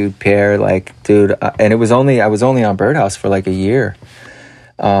told that dude Pierre, like, dude, and I was only on Birdhouse for like a year,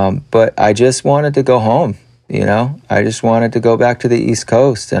 but I just wanted to go home. You know, I just wanted to go back to the East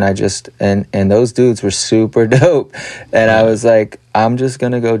Coast, and I just, and those dudes were super dope. And I was like, I'm just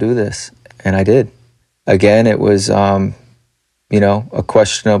going to go do this. And I did. Again, it was, you know, a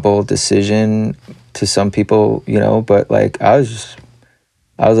questionable decision to some people, you know, but like, I was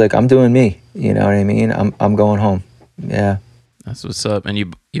like, I'm doing me. You know what I mean? I'm going home. Yeah. That's what's up. And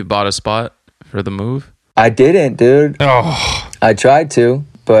you bought a spot for the move? I didn't, dude. Oh, I tried to,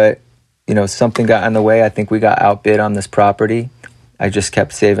 but you know, something got in the way. I think we got outbid on this property. I just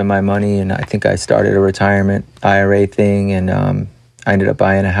kept saving my money, and I think I started a retirement IRA thing, and I ended up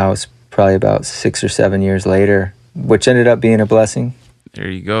buying a house probably about 6 or 7 years later, which ended up being a blessing. There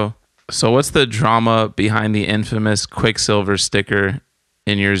you go. So what's the drama behind the infamous Quicksilver sticker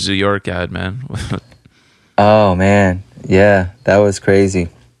in your New York ad, man? Oh, man. Yeah, that was crazy.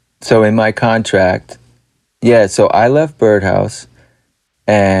 So in my contract, yeah, so I left Birdhouse,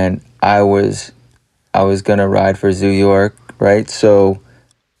 and I was gonna ride for New York, right? So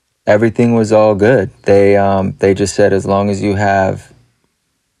everything was all good. They just said, as long as you have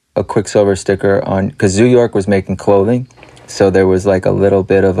a Quicksilver sticker on, because New York was making clothing, so there was like a little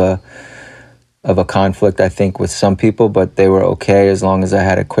bit of a conflict, I think, with some people, but they were okay as long as I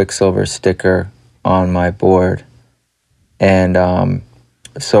had a Quicksilver sticker on my board. And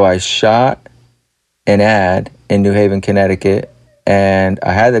so I shot an ad in New Haven, Connecticut, and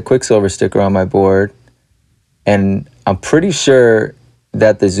I had the Quicksilver sticker on my board, and I'm pretty sure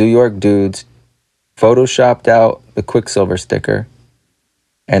that the New York dudes photoshopped out the Quicksilver sticker,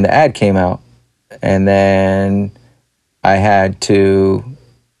 and the ad came out. And then I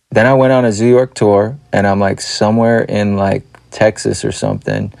went on a New York tour, and I'm like somewhere in like Texas or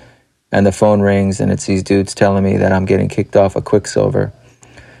something, and the phone rings, and it's these dudes telling me that I'm getting kicked off a Quicksilver.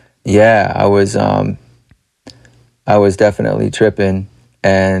 Yeah, I was definitely tripping,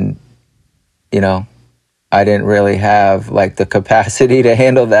 and you know, I didn't really have like the capacity to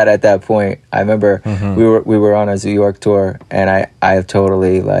handle that at that point. I remember we were on a New York tour, and I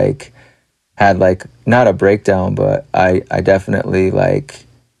totally like had like not a breakdown, but I definitely like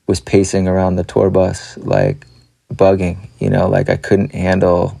was pacing around the tour bus like bugging, you know, like I couldn't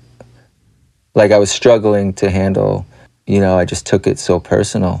handle, like I was struggling to handle, you know, I just took it so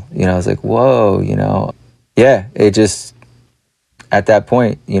personal, you know, I was like, whoa, you know. Yeah, it just, at that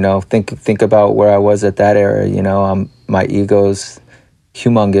point, you know, think about where I was at that era, you know, my ego's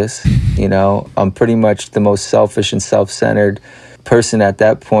humongous, you know, I'm pretty much the most selfish and self-centered person at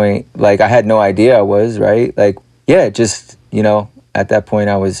that point. Like, I had no idea I was, right? Like, yeah, just, you know, at that point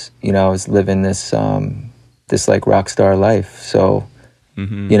I was living this like rock star life. So,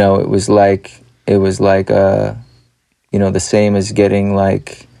 you know, it was like, you know, the same as getting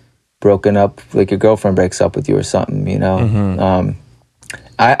like broken up, like your girlfriend breaks up with you or something, you know.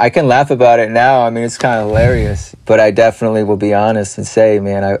 I can laugh about it now. I mean, it's kind of hilarious, but I definitely will be honest and say,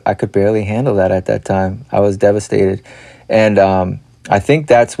 man, I could barely handle that at that time. I was devastated. And I think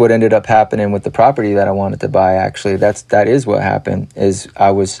that's what ended up happening with the property that I wanted to buy. Actually, that is what happened. Is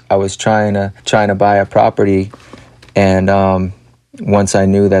I was trying to buy a property, and once I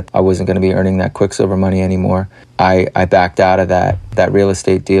knew that I wasn't going to be earning that Quicksilver money anymore, I backed out of that real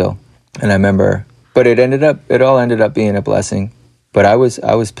estate deal. And I remember But it all ended up being a blessing. But I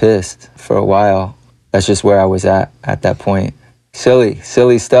was pissed for a while. That's just where I was at that point.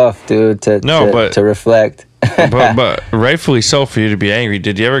 Silly stuff, dude, to reflect. but rightfully so for you to be angry.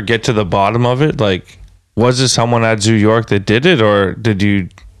 Did you ever get to the bottom of it? Like, was it someone at Zoo York that did it, or did you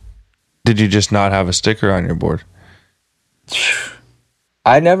just not have a sticker on your board?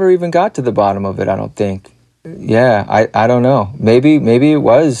 I never even got to the bottom of it, I don't think. Yeah, I don't know. Maybe it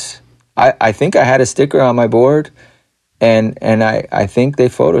was. I think I had a sticker on my board, and I think they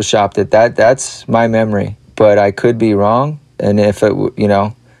photoshopped it. That's my memory, but I could be wrong. And if it,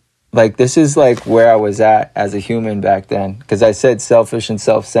 like, this is like where I was at as a human back then, because I said selfish and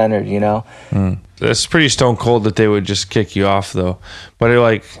self-centered, It's pretty stone cold that they would just kick you off, though. But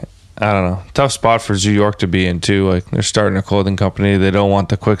I don't know, tough spot for Zoo York to be in too. Like, they're starting a clothing company, they don't want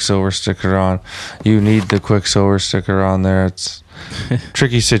the Quicksilver sticker on. You need the Quicksilver sticker on there. It's a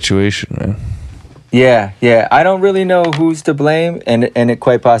tricky situation, man. Yeah. I don't really know who's to blame, and it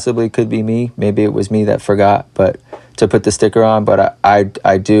quite possibly could be me. Maybe it was me that forgot, but to put the sticker on. But I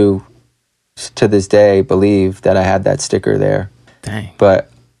do, to this day, believe that I had that sticker there. Dang.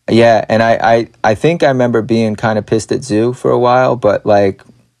 But yeah, and I think I remember being kind of pissed at Zoo for a while, but like,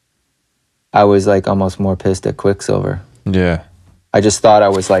 I was like almost more pissed at Quicksilver. Yeah. I just thought I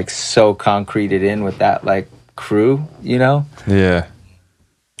was like so concreted in with that like crew, Yeah.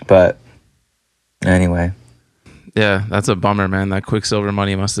 But anyway. Yeah, that's a bummer, man. That Quicksilver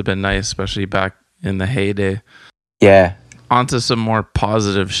money must have been nice, especially back in the heyday. Yeah. On to some more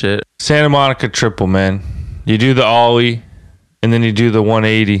positive shit. Santa Monica triple, man. You do the ollie, and then you do the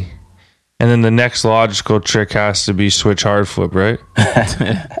 180. And then the next logical trick has to be switch hard flip, right?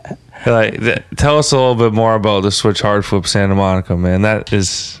 Tell us a little bit more about the switch hard flip Santa Monica, man.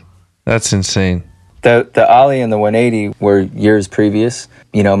 That's insane. The ollie and the 180 were years previous.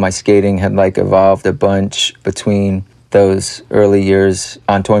 My skating had like evolved a bunch between those early years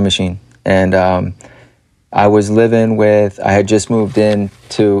on Toy Machine. And I had just moved in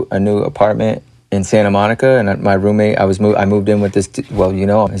to a new apartment in Santa Monica, and my roommate, I moved in with this,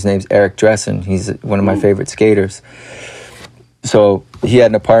 his name's Eric Dressen. He's one of my favorite skaters. So he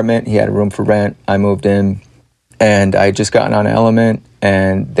had an apartment, he had a room for rent. I moved in, and I had just gotten on Element,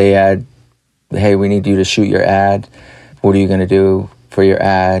 and they had, hey, we need you to shoot your ad. What are you going to do for your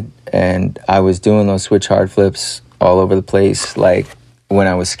ad? And I was doing those switch hard flips all over the place, like when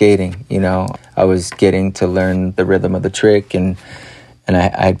I was skating, I was getting to learn the rhythm of the trick, and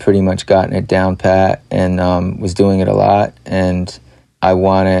I'd pretty much gotten it down pat, and was doing it a lot, and I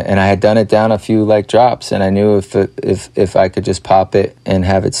had done it down a few like drops, and I knew if I could just pop it and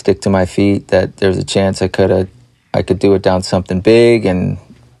have it stick to my feet, that there's a chance I could do it down something big. And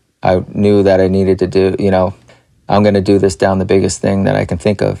I knew that I needed to do, I'm going to do this down the biggest thing that I can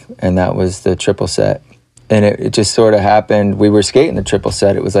think of, and that was the triple set. And it just sort of happened. We were skating the triple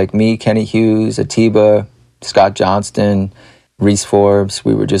set. It was like me, Kenny Hughes, Atiba, Scott Johnston, Reese Forbes.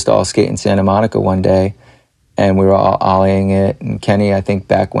 We were just all skating Santa Monica one day, and we were all ollieing it. And Kenny, I think,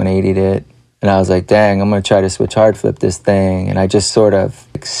 back 180'd it. And I was like, dang, I'm going to try to switch hard flip this thing. And I just sort of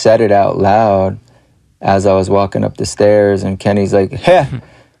said it out loud as I was walking up the stairs. And Kenny's like, "Heh,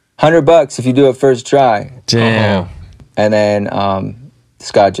 $100 if you do it first try." Damn. And then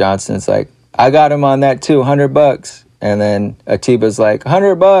Scott Johnston's like, "I got him on that too, $100. And then Atiba's like,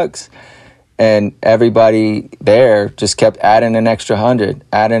 $100. And everybody there just kept adding an extra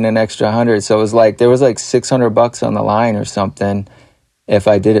 100. So it was like, there was like $600 on the line or something if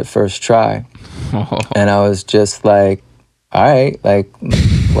I did it first try. And I was just like, all right, like,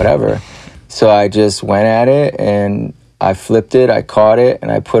 whatever. So I just went at it, and I flipped it, I caught it,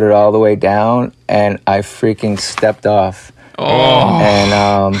 and I put it all the way down, and I freaking stepped off.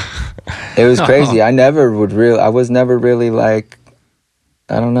 And it was crazy. I was never really like,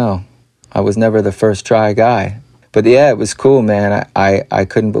 I don't know. I was never the first try guy. But yeah, it was cool, man. I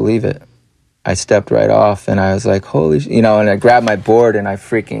couldn't believe it. I stepped right off, and I was like, holy and I grabbed my board, and I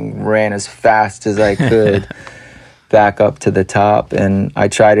freaking ran as fast as I could back up to the top. And I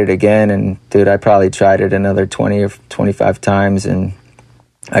tried it again, and dude, I probably tried it another 20 or 25 times, and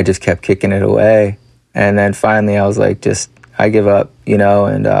I just kept kicking it away. And then finally I was like, I give up,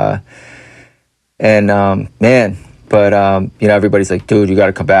 man. But, everybody's like, dude, you got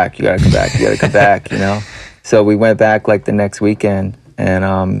to come back. You got to come back, So we went back like the next weekend, and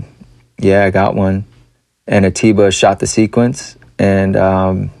I got one. And Atiba shot the sequence, and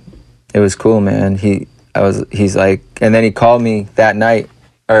it was cool, man. He's like, and then he called me that night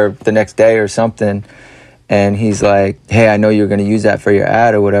or the next day or something, and he's like, hey, I know you're going to use that for your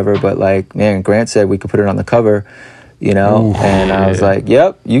ad or whatever, but like, man, Grant said we could put it on the cover. you know. Ooh, and I was like,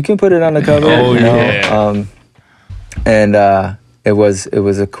 "Yep, you can put it on the cover." Oh, you know? yeah. And it was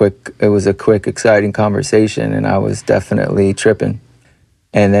a quick, exciting conversation, and I was definitely tripping.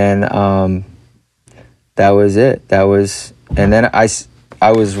 And then that was it. And then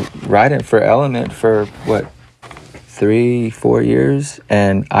I was writing for Element for what, 3-4 years,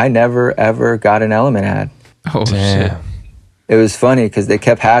 and I never ever got an Element ad. Oh shit! It was funny because they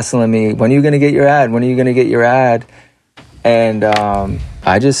kept hassling me. When are you gonna get your ad? When are you gonna get your ad? And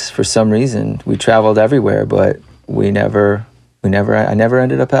I just, for some reason, we traveled everywhere, but I never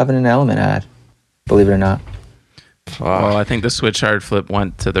ended up having an Element ad, believe it or not. Well, I think the Switch Hardflip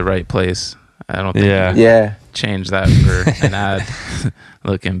went to the right place. I don't think Yeah. change that for an ad.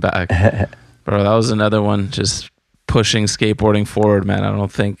 Looking back, bro, that was another one just pushing skateboarding forward, man. I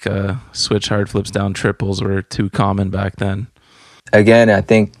don't think Switch Hardflips down triples were too common back then. Again, I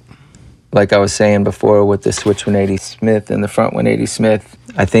think, like I was saying before with the Switch 180 Smith and the front 180 Smith,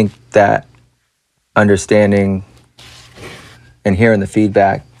 I think that understanding and hearing the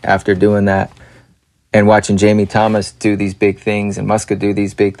feedback after doing that and watching Jamie Thomas do these big things and Muska do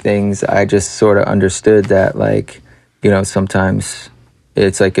these big things, I just sort of understood that, like, you know, sometimes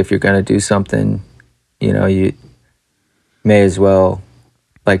it's like if you're going to do something, you know, you may as well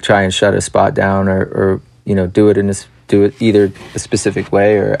like try and shut a spot down or you know, do it either a specific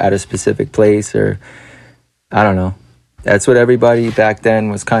way or at a specific place, or I don't know. That's what everybody back then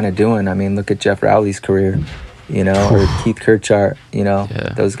was kind of doing. I mean, look at Jeff Rowley's career, you know, or Keith Kirchart, you know.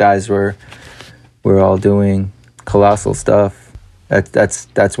 Yeah. Those guys were all doing colossal stuff.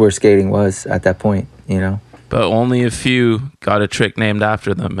 That's where skating was at that point, you know. But only a few got a trick named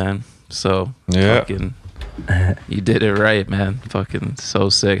after them, man. So fucking, you did it right, man. Fucking so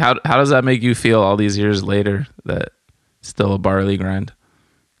sick. How does that make you feel all these years later that it's still a Barley grind?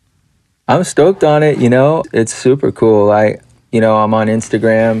 I'm stoked on it, you know. It's super cool. I'm on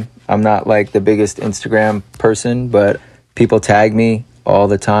Instagram. I'm not like the biggest Instagram person, but people tag me all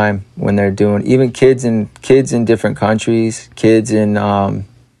the time when they're doing, even kids in different countries, kids in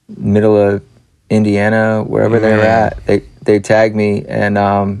middle of Indiana, wherever they're at, they tag me,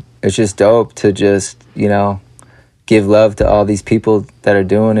 and it's just dope to just, you know, give love to all these people that are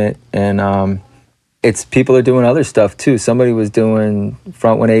doing it. And it's people are doing other stuff too. Somebody was doing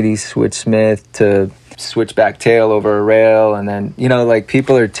front 180 switch Smith to switchback tail over a rail, and then, you know, like,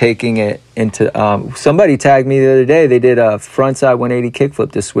 people are taking it into somebody tagged me the other day. They did a frontside 180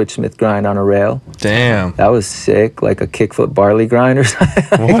 kickflip to switch Smith grind on a rail. Damn, that was sick. Like a kickflip Barley grind or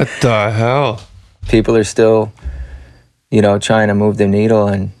something. What the hell? People are still, you know, trying to move the needle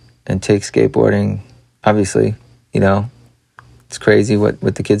and take skateboarding. Obviously, you know, it's crazy what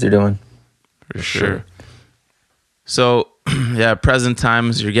the kids are doing. For sure. So, yeah, present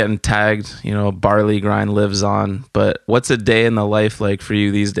times, you're getting tagged, you know, Barley grind lives on. But what's a day in the life like for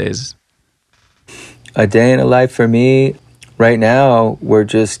you these days? A day in the life for me, right now, we're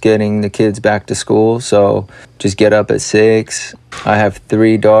just getting the kids back to school. So just get up at 6. I have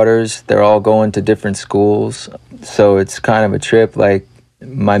 3 daughters. They're all going to different schools. So it's kind of a trip. Like,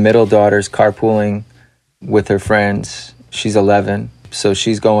 my middle daughter's carpooling with her friends. She's 11, so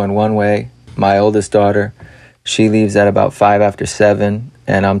she's going one way. My oldest daughter, she leaves at about 5 after 7,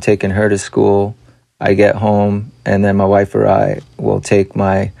 and I'm taking her to school. I get home, and then my wife or I will take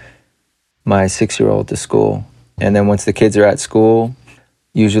my 6-year-old to school. And then once the kids are at school,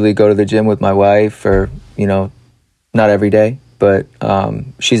 usually go to the gym with my wife, or, you know, not every day, but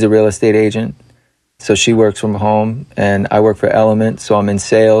she's a real estate agent, so she works from home, and I work for Element, so I'm in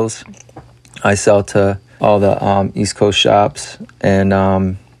sales. I sell to all the East Coast shops, and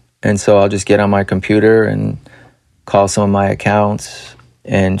so I'll just get on my computer and call some of my accounts,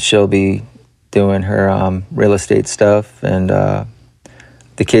 and she'll be doing her real estate stuff, and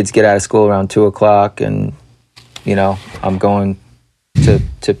the kids get out of school around 2:00, and, you know, I'm going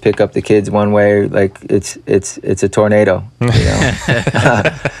to pick up the kids one way, like it's a tornado, you know.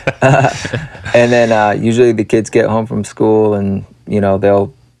 And then usually the kids get home from school, and, you know,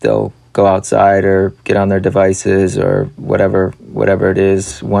 they'll go outside or get on their devices or whatever it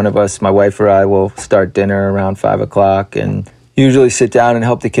is. One of us, my wife or I, will start dinner around 5:00 and usually sit down and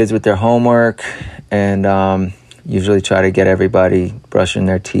help the kids with their homework, and usually try to get everybody brushing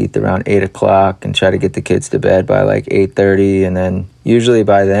their teeth around 8:00 and try to get the kids to bed by like 8:30. And then usually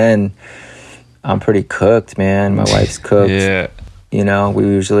by then I'm pretty cooked, man. My wife's cooked. Yeah. You know, we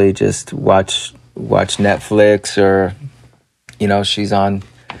usually just watch Netflix, or, you know, she's on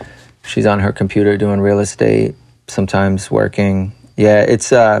her computer doing real estate, sometimes working. Yeah,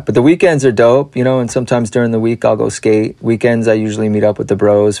 it's but the weekends are dope, you know, and sometimes during the week I'll go skate. Weekends I usually meet up with the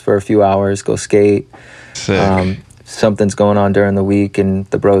bros for a few hours, go skate. Sick. something's going on during the week and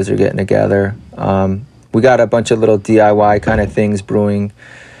the bros are getting together. We got a bunch of little DIY kind of things brewing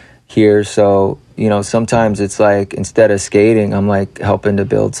here. So, you know, sometimes it's like instead of skating, I'm like helping to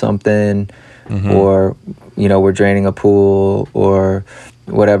build something, or, you know, we're draining a pool or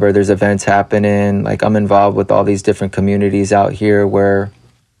whatever. There's events happening. Like I'm involved with all these different communities out here where,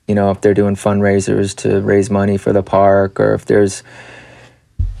 you know, if they're doing fundraisers to raise money for the park, or if there's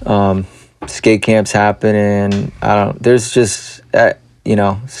skate camps happening, there's just, you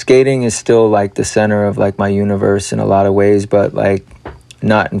know, skating is still like the center of like my universe in a lot of ways, but like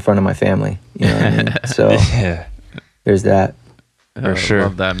not in front of my family, you know what I mean? So there's that. For sure.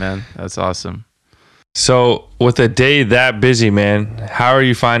 Love that, man. That's awesome. So with a day that busy, man, how are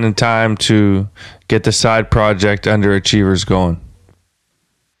you finding time to get the side project Underachievers going?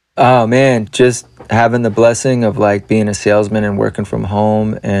 Oh man, just having the blessing of like being a salesman and working from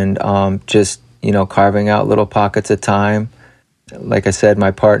home, and just, you know, carving out little pockets of time. Like I said,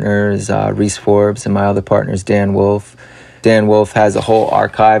 my partner is Reese Forbes, and my other partner is Dan Wolf. Dan Wolf has a whole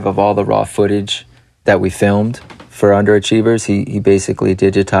archive of all the raw footage that we filmed for Underachievers. He basically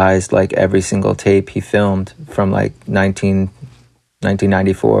digitized like every single tape he filmed from like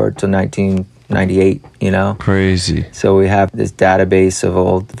 1994 to 1998, you know? Crazy. So we have this database of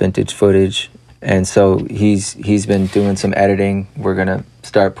old vintage footage. And so he's been doing some editing. We're going to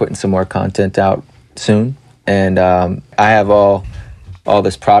start putting some more content out soon. And I have all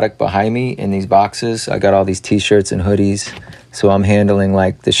this product behind me in these boxes. I got all these t-shirts and hoodies. So I'm handling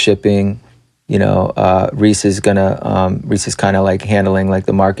like the shipping. You know, Reese is kind of like handling like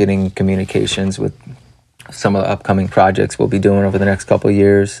the marketing communications with some of the upcoming projects we'll be doing over the next couple of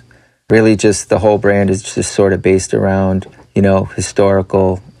years. Really just the whole brand is just sort of based around, you know,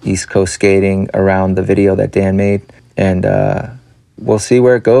 historical East Coast skating around the video that Dan made. And we'll see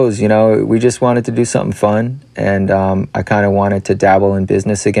where it goes. You know, we just wanted to do something fun. And I kind of wanted to dabble in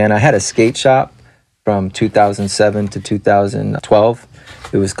business again. I had a skate shop from 2007 to 2012.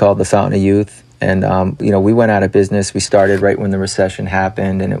 It was called the Fountain of Youth. And, you know, we went out of business. We started right when the recession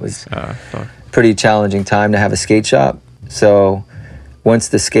happened, and it was a pretty challenging time to have a skate shop. So once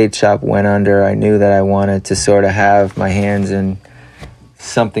the skate shop went under, I knew that I wanted to sort of have my hands in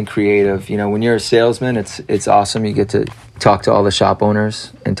something creative. You know, when you're a salesman, it's awesome. You get to talk to all the shop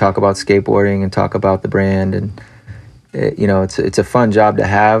owners and talk about skateboarding and talk about the brand. And, you know, it's a fun job to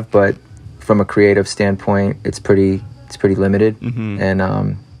have, but from a creative standpoint, it's pretty limited.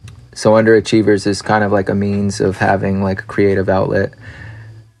 And so Underachievers is kind of like a means of having like a creative outlet.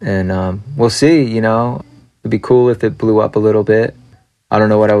 And we'll see, you know. It'd be cool if it blew up a little bit. I don't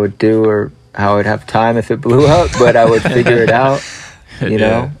know what I would do or how I'd have time if it blew up, but I would figure it out, you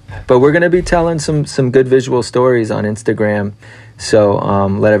know. But we're going to be telling some good visual stories on Instagram. So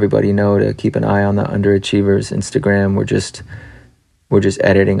let everybody know to keep an eye on the Underachievers Instagram. We're just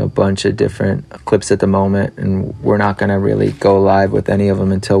editing a bunch of different clips at the moment, and we're not going to really go live with any of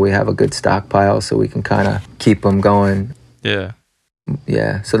them until we have a good stockpile so we can kind of keep them going. Yeah,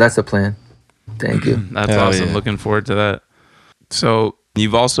 so that's the plan. Thank you. That's awesome. Yeah. Looking forward to that. So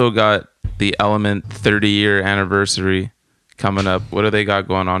you've also got the Element 30-year anniversary coming up. What do they got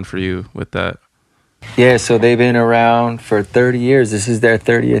going on for you with that? Yeah, so they've been around for 30 years. This is their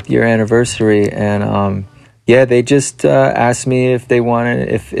 30th year anniversary, and yeah, they just asked me if they wanted,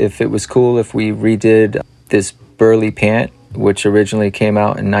 if it was cool if we redid this Burley pant, which originally came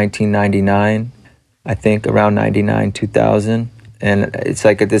out in 1999, I think around 99, 2000. And it's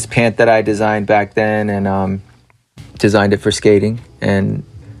like this pant that I designed back then, and designed it for skating. And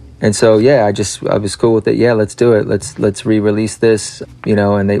so, yeah, I was cool with it. Yeah, let's do it. Let's re-release this, you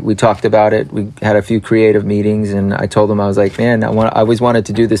know, and we talked about it. We had a few creative meetings, and I told them, I was like, man, I always wanted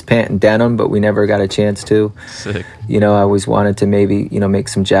to do this pant in denim, but we never got a chance to. Sick. You know, I always wanted to maybe, you know, make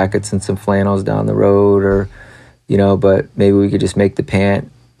some jackets and some flannels down the road, or, you know, but maybe we could just make the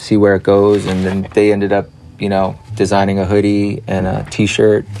pant, see where it goes. And then they ended up, you know, designing a hoodie and a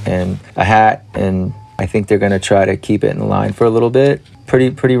t-shirt and a hat, and I think they're going to try to keep it in line for a little bit.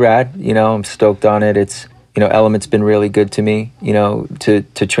 Pretty rad, you know. I'm stoked on it. It's, you know, Element's been really good to me, you know, to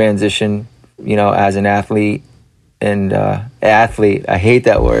transition, you know, as an athlete. And athlete, I hate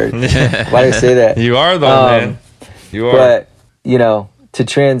that word. Why did I say that? You are though, man. You are. But, you know, to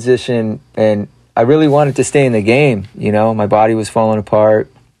transition, and I really wanted to stay in the game, you know. My body was falling apart.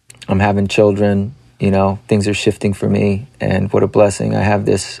 I'm having children, you know, things are shifting for me, and what a blessing. I have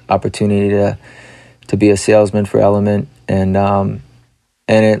this opportunity to be a salesman for Element, and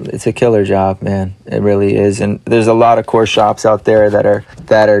it's a killer job, man. It really is. And there's a lot of core shops out there that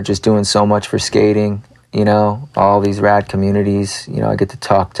are just doing so much for skating, you know, all these rad communities. You know, I get to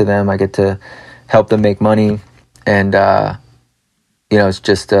talk to them. I get to help them make money. And, it's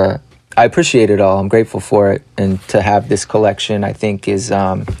just, I appreciate it all. I'm grateful for it. And to have this collection, I think is,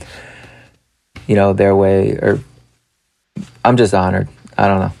 their way, or I'm just honored. I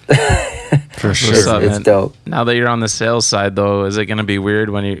don't know. For sure. It's dope. Now that you're on the sales side, though, is it going to be weird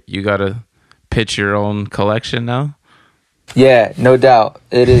when you got to pitch your own collection now? Yeah, no doubt.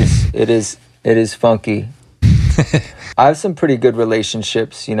 It is funky. I have some pretty good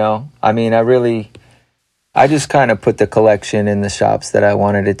relationships, I mean, I just kind of put the collection in the shops that I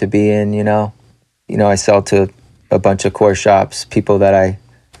wanted it to be in, I sell to a bunch of core shops, people that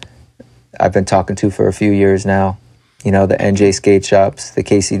I've been talking to for a few years now, the NJ skate shops, the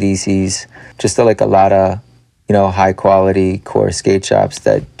KCDCs, just a lot of, high quality core skate shops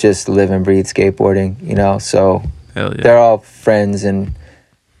that just live and breathe skateboarding, so Hell yeah. They're all friends and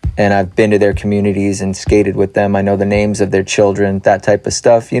I've been to their communities and skated with them. I know the names of their children, that type of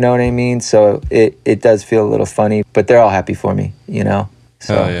stuff, you know what I mean? So it does feel a little funny, but they're all happy for me,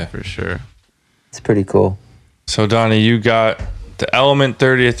 So Oh, yeah. For sure. it's pretty cool. So, Donnie, you got the Element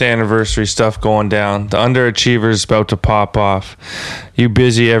 30th anniversary stuff going down. The Underachievers is about to pop off. You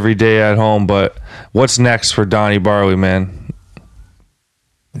busy every day at home, but what's next for Donny Barley, man?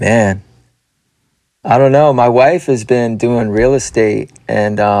 Man, I don't know. My wife has been doing real estate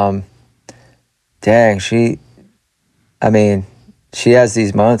and dang, she has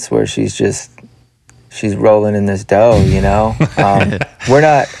these months where she's rolling in this dough,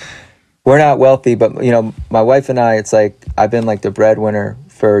 We're not wealthy, but my wife and I, it's like I've been like the breadwinner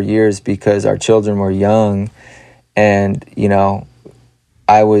for years because our children were young and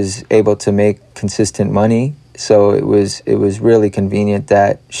I was able to make consistent money. So it was really convenient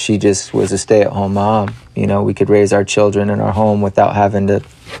that she just was a stay-at-home mom. We could raise our children in our home without having to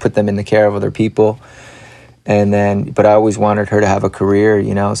put them in the care of other people. But I always wanted her to have a career,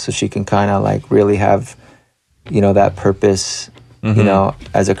 so she can kind of really have, that purpose,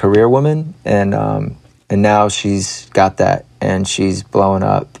 as a career woman. And now she's got that and she's blowing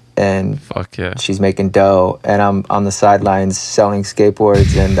up and Fuck yeah. she's making dough and I'm on the sidelines selling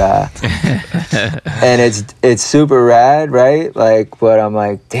skateboards and and it's super rad, right? But I'm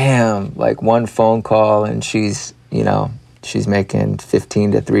like, damn, one phone call and she's making $1,500 to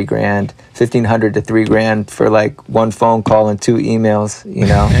 $3,000 for one phone call and 2 emails,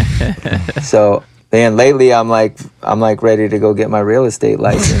 So man, lately I'm ready to go get my real estate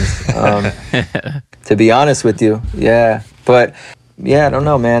license. To be honest with you, yeah. But yeah, I don't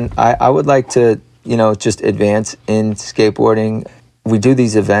know, man. I would like to, just advance in skateboarding. We do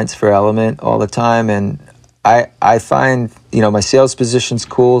these events for Element all the time, and I find, my sales position's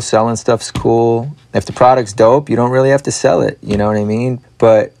cool, selling stuff's cool. If the product's dope, you don't really have to sell it, you know what I mean?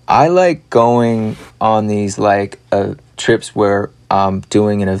 But I like going on these trips where I'm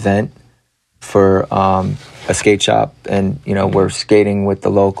doing an event for a skate shop and we're skating with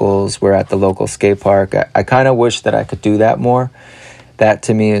the locals, we're at the local skate park. I kind of wish that I could do that more. That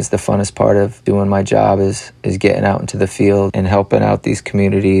to me is the funnest part of doing my job is getting out into the field and helping out these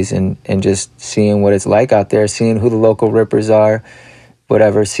communities and just seeing what it's like out there, seeing who the local rippers are,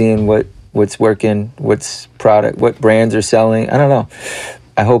 whatever, seeing what's working, what brands are selling. I don't know.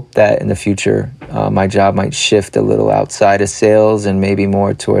 I hope that in the future, my job might shift a little outside of sales and maybe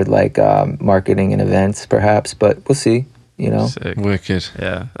more toward marketing and events, perhaps. But we'll see. Sick. Wicked.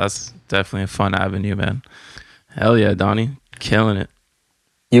 Yeah, that's definitely a fun avenue, man. Hell yeah, Donnie, killing it.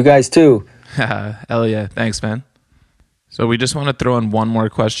 You guys too. Hell yeah, thanks, man. So we just want to throw in one more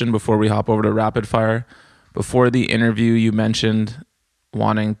question before we hop over to rapid fire. Before the interview, you mentioned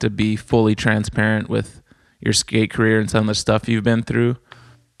wanting to be fully transparent with your skate career and some of the stuff you've been through.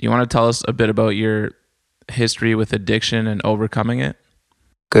 Do you want to tell us a bit about your history with addiction and overcoming it?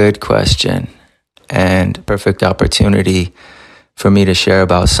 Good question. And perfect opportunity for me to share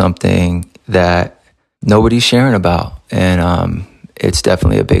about something that nobody's sharing about. And it's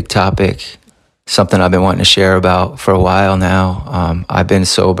definitely a big topic, something I've been wanting to share about for a while now. I've been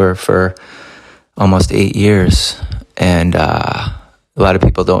sober for almost 8 years. And a lot of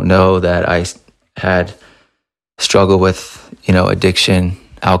people don't know that I had struggled with, addiction,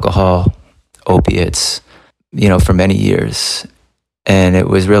 alcohol, opiates, for many years. And it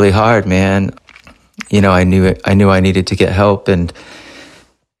was really hard, man. I knew I needed to get help, and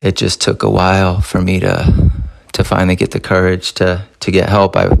it just took a while for me to finally get the courage to get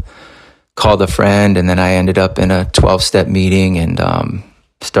help. I called a friend, and then I ended up in a 12-step meeting and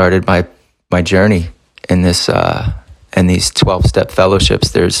started my journey in this in these 12-step fellowships.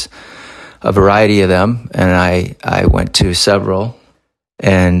 There's a variety of them, and I went to several.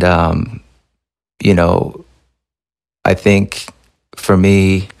 And I think for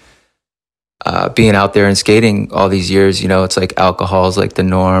me, being out there and skating all these years, you know, it's like alcohol is like the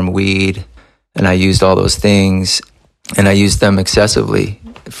norm, weed, and I used all those things, and I used them excessively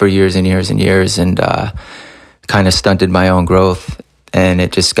for years and years and years, and kind of stunted my own growth, and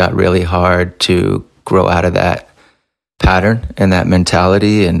it just got really hard to grow out of that pattern and that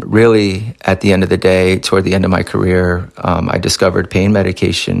mentality. And really, at the end of the day, toward the end of my career, I discovered pain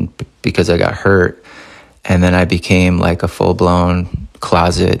medication because I got hurt, and then I became like a full-blown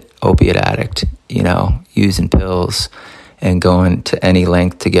closet opiate addict, you know, using pills and going to any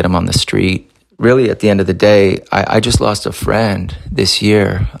length to get them on the street. Really, at the end of the day, I just lost a friend this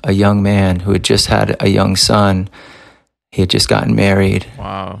year, a young man who had just had a young son. He had just gotten married.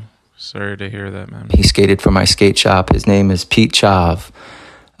 Wow. Sorry to hear that, man. He skated for my skate shop. His name is Pete Chav,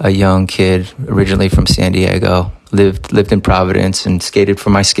 a young kid originally from San Diego, lived in Providence and skated for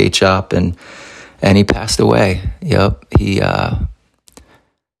my skate shop, and he passed away. Yep, he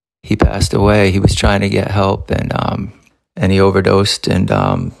passed away. He was trying to get help, and he overdosed,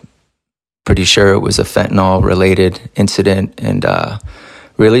 and pretty sure it was a fentanyl related incident, and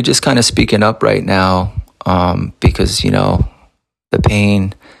really just kind of speaking up right now, because, you know, the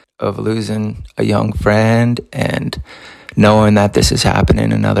pain of losing a young friend and knowing that this is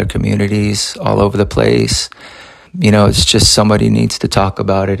happening in other communities all over the place. You know, it's just somebody needs to talk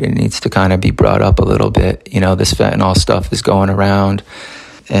about it. It needs to kind of be brought up a little bit. You know, this fentanyl stuff is going around,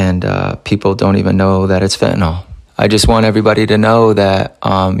 and people don't even know that it's fentanyl. I just want everybody to know that,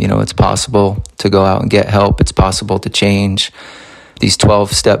 you know, it's possible to go out and get help. It's possible to change. These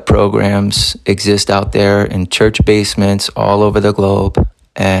 12-step programs exist out there in church basements all over the globe.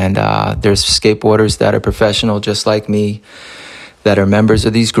 And there's skateboarders that are professional, just like me, that are members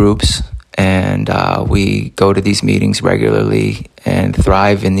of these groups. And we go to these meetings regularly and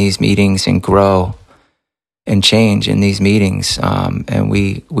thrive in these meetings and grow and change in these meetings. And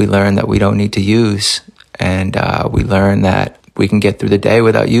we learn that we don't need to use. And we learn that we can get through the day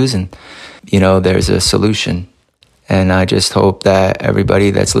without using. You know, there's a solution. And I just hope that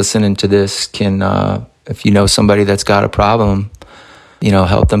everybody that's listening to this can, if you know somebody that's got a problem, you know,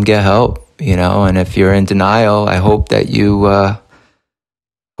 help them get help, you know. And if you're in denial, I hope that you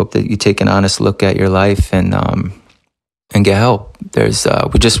take an honest look at your life and get help. There's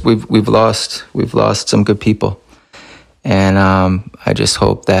we've lost some good people, and I just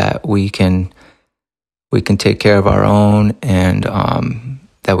hope that we can take care of our own, and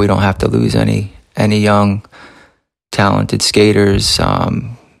that we don't have to lose any young talented skaters,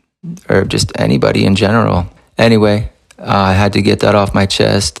 or just anybody in general. Anyway, I had to get that off my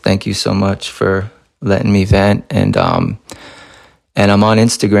chest. Thank you so much for letting me vent. And I'm on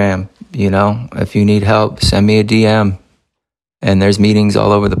Instagram. You know, if you need help, send me a DM. And there's meetings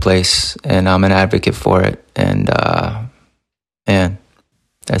all over the place, and I'm an advocate for it. And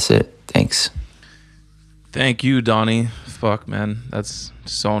that's it. Thanks. Thank you, Donny. Fuck, man. That's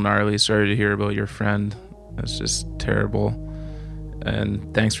so gnarly. Sorry to hear about your friend. That's just terrible.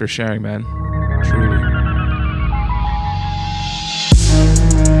 And thanks for sharing, man. Truly.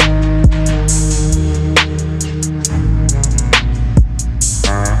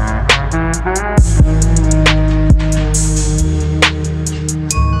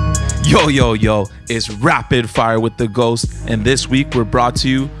 Yo, it's Rapid Fire with the Ghost, and this week we're brought to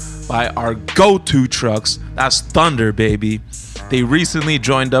you by our go-to trucks. That's Thunder, baby. They recently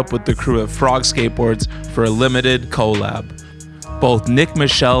joined up with the crew at Frog Skateboards for a limited collab. Both Nick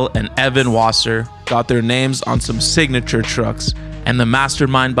Michelle and Evan Wasser got their names on some signature trucks, and the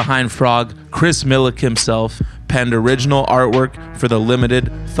mastermind behind Frog, Chris Millick himself, penned original artwork for the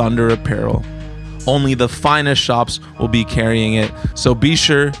limited Thunder apparel. Only the finest shops will be carrying it, so be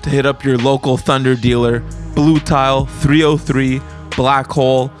sure to hit up your local Thunder dealer. Blue Tile, 303, Black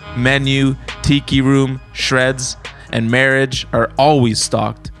Hole, Menu, Tiki Room, Shreds, and Marriage are always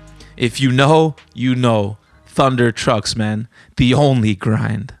stocked. If you know, you know. Thunder Trucks, man. The only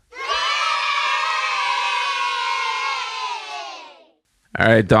grind. All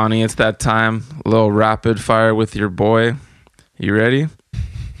right, Donny, it's that time. A little rapid fire with your boy. You ready?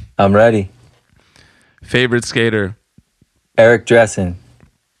 I'm ready. Favorite skater? Eric Dressen.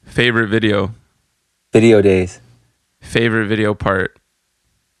 Favorite video? Video Days. Favorite video part?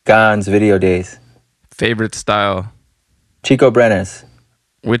 Gon's Video Days. Favorite style? Chico Brenes.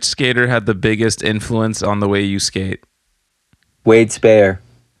 Which skater had the biggest influence on the way you skate? Wade Speyer.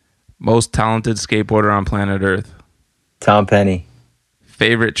 Most talented skateboarder on planet Earth? Tom Penny.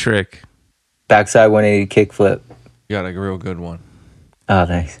 Favorite trick? Backside 180 kickflip. You got a real good one. Oh,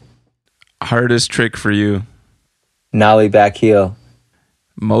 thanks. Hardest trick for you? Nollie back heel.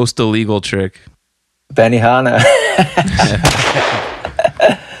 Most illegal trick? Benihana.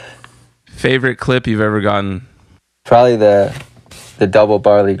 Favorite clip you've ever gotten? Probably the double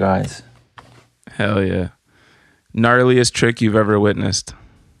barley grinds. Hell yeah. Gnarliest trick you've ever witnessed?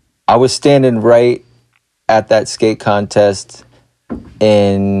 I was standing right at that skate contest I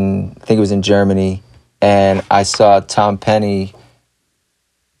think it was in Germany, and I saw Tom Penny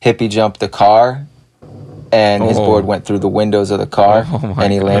hippie jump the car, and his board went through the windows of the car,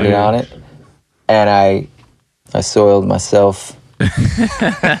 and he landed on it, and I soiled myself.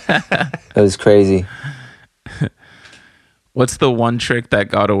 It was crazy. What's the one trick that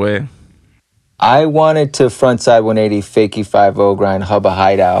got away? I wanted to frontside 180 fakie 5-0 grind hub a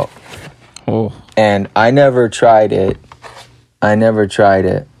hideout. Oh. And I never tried it.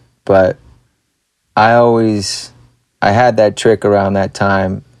 But I had that trick around that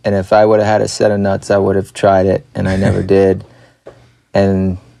time. And if I would have had a set of nuts, I would have tried it. And I never did.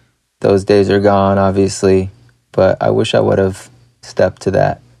 And those days are gone, obviously. But I wish I would have stepped to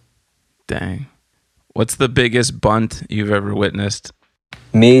that. Dang. What's the biggest bunt you've ever witnessed?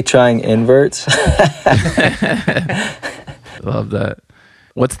 Me trying inverts. Love that.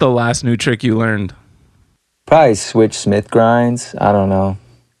 What's the last new trick you learned? Probably switch Smith grinds. I don't know.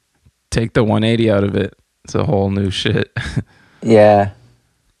 Take the 180 out of it. It's a whole new shit. Yeah.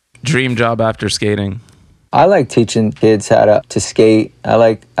 Dream job after skating? I like teaching kids how to skate.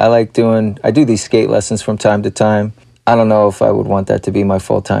 I do these skate lessons from time to time. I don't know if I would want that to be my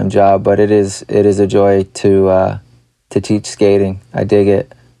full-time job, but it is a joy to teach skating. I dig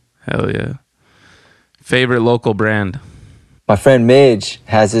it. Hell yeah. Favorite local brand? My friend Midge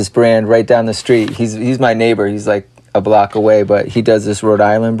has this brand right down the street. He's my neighbor. He's like a block away, but he does this Rhode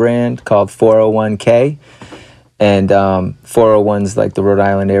Island brand called 401k. And 401's like the Rhode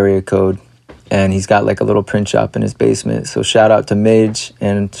Island area code. And he's got like a little print shop in his basement. So shout out to Midge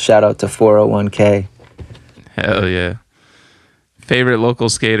and shout out to 401k. Hell yeah. Favorite local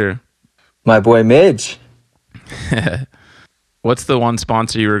skater? My boy Midge. What's the one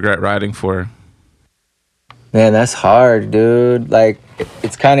sponsor you regret riding for? Man, that's hard, dude. Like,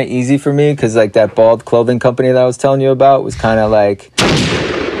 it's kind of easy for me because, like, that Bald clothing company that I was telling you about was kind of like,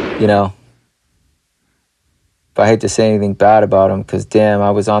 you know, but I hate to say anything bad about them because, damn,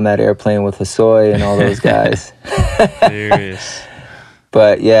 I was on that airplane with Hosoi and all those guys. Serious.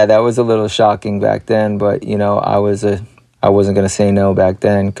 But, yeah, that was a little shocking back then. But, you know, I wasn't going to say no back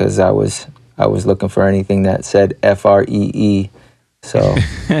then because I was looking for anything that said FREE. So...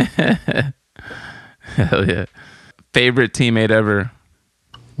 Hell yeah. Favorite teammate ever?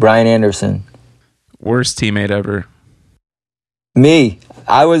 Brian Anderson. Worst teammate ever? Me.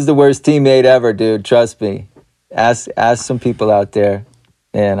 I was the worst teammate ever, dude. Trust me. Ask some people out there.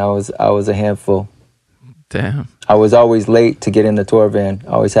 Man, I was a handful. Damn. I was always late to get in the tour van. I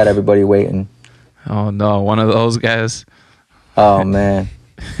always had everybody waiting. Oh no, one of those guys. Oh man.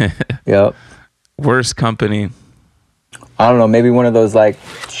 Yep. Worst company? I don't know, maybe one of those like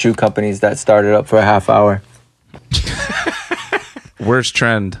shoe companies that started up for a half hour. Worst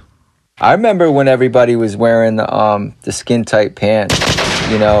trend? I remember when everybody was wearing the skin tight pants.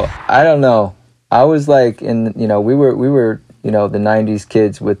 You know, I don't know. I was like we were the 90s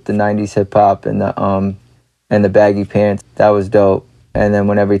kids with the 90s hip hop and the baggy pants. That was dope. And then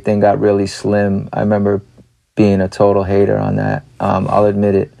when everything got really slim, I remember being a total hater on that. I'll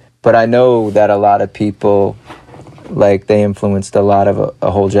admit it. But I know that a lot of people, like, they influenced a lot of a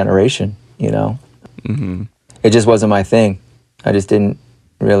whole generation, you know? Mm-hmm. It just wasn't my thing. I just didn't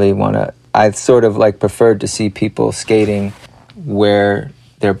really want to. I sort of, like, preferred to see people skating where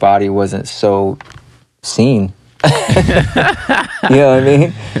their body wasn't so seen. You know what I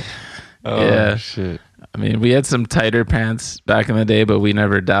mean? Oh, yeah. Shit. I mean, we had some tighter pants back in the day, but we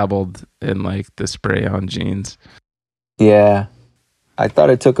never dabbled in, like, the spray-on jeans. Yeah. I thought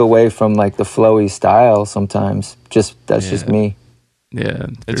it took away from, like, the flowy style sometimes. That's just me. Yeah,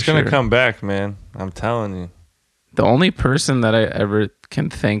 it's going to come back, man. I'm telling you. The only person that I ever can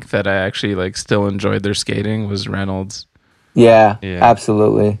think that I actually, like, still enjoyed their skating was Reynolds. Yeah.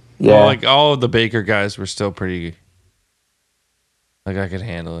 Absolutely. Yeah. Well, like, all of the Baker guys were still pretty, like, I could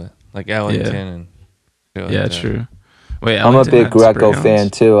handle it. Like Ellington and shit like that. True. Wait, I'm a Ellington big had Greco spray-ons? fan,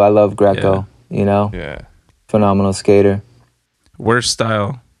 too. I love Greco, you know? Yeah. Phenomenal skater. Worst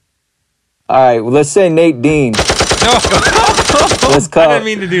style? All right, well, let's say Nate Dean. Let's call. I didn't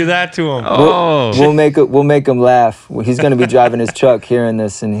mean to do that to him. We'll make him laugh. He's gonna be driving his truck hearing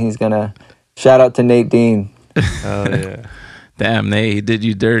this, and he's gonna shout out to Nate Dean. Oh yeah. Damn, Nate, he did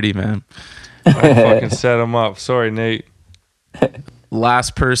you dirty, man. I fucking set him up. Sorry, Nate.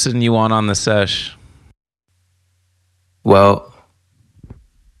 Last person you want on the sesh? Well,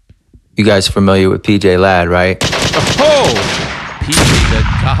 you guys familiar with PJ Ladd, right? Oh, PJ, good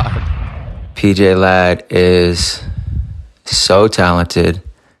God. PJ Ladd is so talented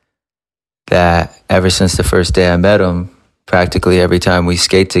that ever since the first day I met him, practically every time we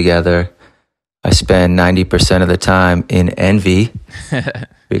skate together, I spend 90% of the time in envy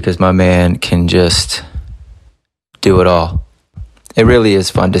because my man can just do it all. It really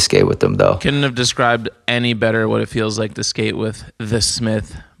is fun to skate with him, though. Couldn't have described any better what it feels like to skate with the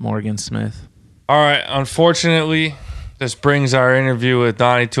Smith, Morgan Smith. All right. Unfortunately, this brings our interview with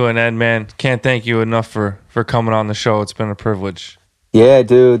Donny to an end, man. Can't thank you enough for coming on the show. It's been a privilege. Yeah,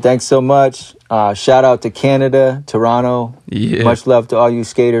 dude. Thanks so much. Shout out to Canada, Toronto. Yeah. Much love to all you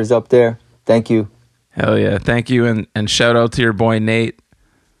skaters up there. Thank you. Hell yeah. Thank you. And shout out to your boy, Nate.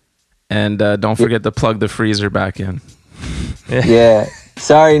 And don't forget to plug the freezer back in. Yeah.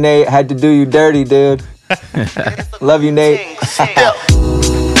 Sorry, Nate. Had to do you dirty, dude. Love you, Nate.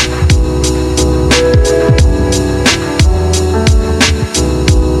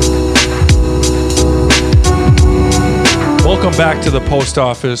 Welcome back to the Post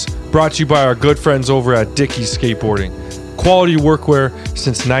Office, brought to you by our good friends over at Dickey's Skateboarding. Quality workwear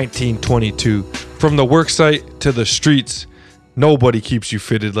since 1922. From the worksite to the streets, nobody keeps you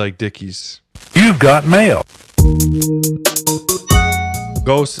fitted like Dickey's. You've got mail.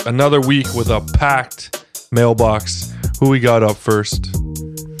 Ghost, another week with a packed mailbox. Who we got up first?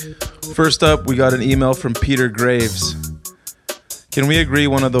 First up, we got an email from Peter Graves. Can we agree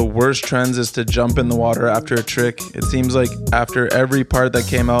one of the worst trends is to jump in the water after a trick? It seems like after every part that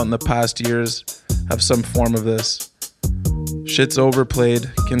came out in the past years have some form of this. Shit's overplayed,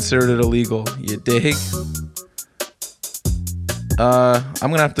 considered it illegal. You dig? I'm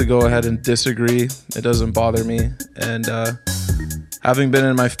gonna have to go ahead and disagree. It doesn't bother me. And having been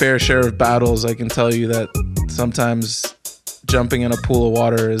in my fair share of battles, I can tell you that sometimes jumping in a pool of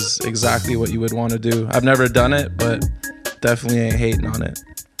water is exactly what you would want to do. I've never done it, but definitely ain't hating on it.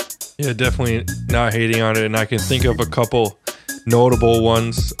 Yeah, definitely not hating on it. And I can think of a couple notable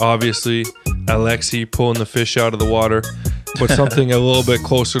ones. Obviously, Alexi pulling the fish out of the water. But something a little bit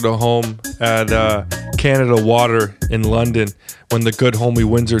closer to home at Canada Water in London when the good homie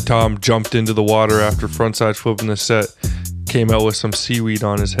Windsor Tom jumped into the water after frontside flipping the set, came out with some seaweed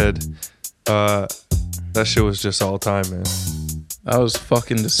on his head. That shit was just all time, man. That was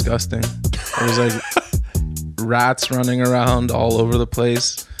fucking disgusting. There was like rats running around all over the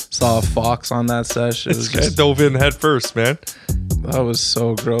place. Saw a fox on that sesh. It was just dove in head first, man. That was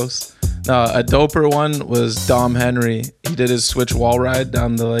so gross. No, a doper one was Dom Henry. He did his switch wall ride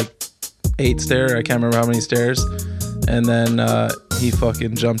down the like 8 stair. I can't remember how many stairs. And then he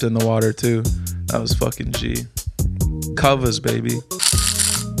fucking jumped in the water too. That was fucking G. Covers, baby.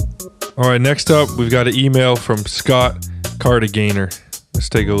 All right, next up, we've got an email from Scott Cardigainer. Let's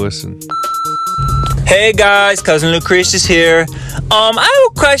take a listen. Hey guys, Cousin Lucretius here. I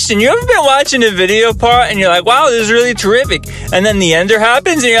have a question. You ever been watching a video part and you're like, wow, this is really terrific. And then the ender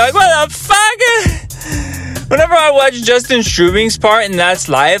happens and you're like, what the fuck? Whenever I watch Justin Strubing's part in That's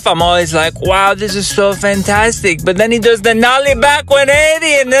Life, I'm always like, wow, this is so fantastic. But then he does the nollie back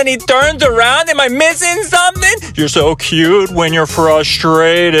 180 and then he turns around. Am I missing something? You're so cute when you're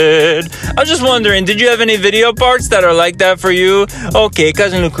frustrated. I was just wondering, did you have any video parts that are like that for you? Okay,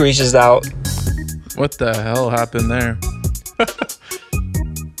 Cousin Lucretius out. What the hell happened there?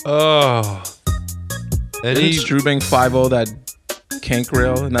 Oh. Didn't Strubing 5-0 that kink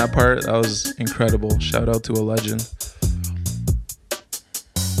rail in that part? That was incredible. Shout out to a legend.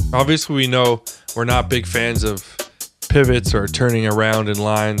 Obviously, we know we're not big fans of pivots or turning around in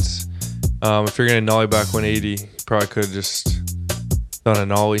lines. If you're going to nollie back 180, you probably could have just done a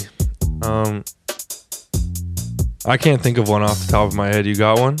nollie. I can't think of one off the top of my head. You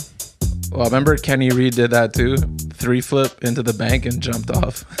got one? Well, I remember Kenny Reed did that too. 3 flip into the bank and jumped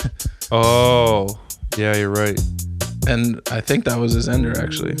off. Oh, yeah, you're right. And I think that was his ender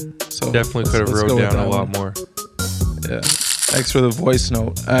actually. So definitely could have rode down a lot more. Yeah. Thanks for the voice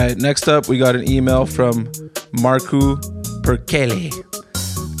note. All right, next up, we got an email from Marku Perkele.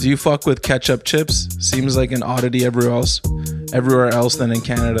 Do you fuck with ketchup chips? Seems like an oddity everywhere else than in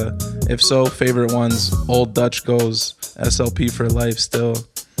Canada. If so, favorite ones, Old Dutch Goes, SLP for life still.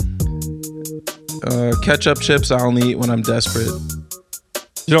 Ketchup chips I only eat when I'm desperate.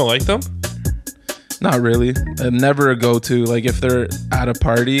 You don't like them? Not really. Never a go-to. Like if they're at a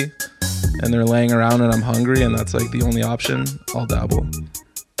party and they're laying around and I'm hungry and that's like the only option, I'll dabble.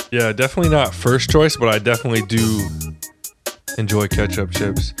 Yeah, definitely not first choice, but I definitely do enjoy ketchup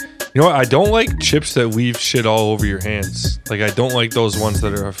chips. You know what? I don't like chips that leave shit all over your hands. Like I don't like those ones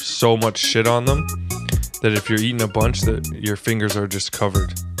that have so much shit on them that if you're eating a bunch that your fingers are just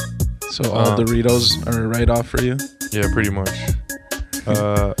covered. So all Doritos are a write-off for you? Yeah, pretty much.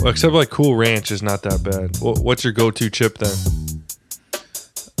 Except like Cool Ranch is not that bad. What's your go-to chip then?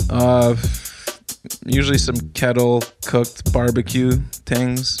 Usually some kettle cooked barbecue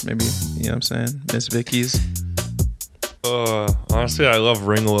things. Maybe, you know what I'm saying? Miss Vicky's. Honestly, I love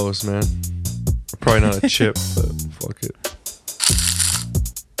Ringolos, man. Probably not a chip, but fuck it.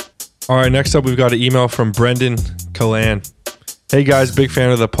 All right, next up, we've got an email from Brendan Callan. Hey guys, big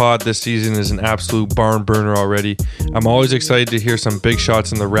fan of the pod. This season is an absolute barn burner already. I'm always excited to hear some big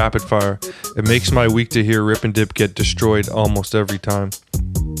shots in the rapid fire. It makes my week to hear Rip and Dip get destroyed almost every time.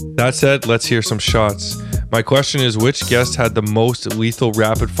 That said, let's hear some shots. My question is, which guest had the most lethal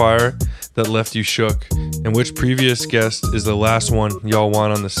rapid fire that left you shook? And which previous guest is the last one y'all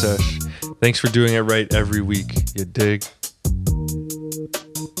want on the sesh? Thanks for doing it right every week. You dig?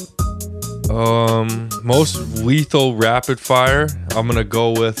 Most lethal rapid fire, I'm gonna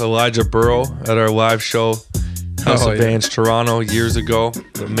go with Elijah Burrow at our live show, House of Vans, Toronto, years ago.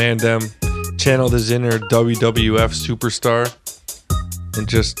 The man them channeled his inner WWF superstar and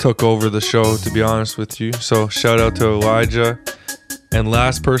just took over the show, to be honest with you. So shout out to Elijah. And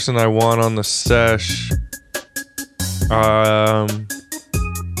last person I want on the sesh,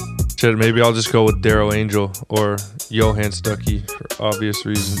 shit, maybe I'll just go with Daryl Angel or Johan Stuckey for obvious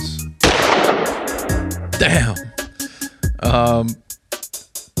reasons. Damn.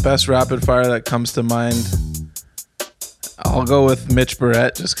 Best rapid fire that comes to mind, I'll go with Mitch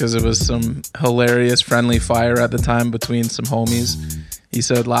Barrett, just because it was some hilarious friendly fire at the time between some homies. He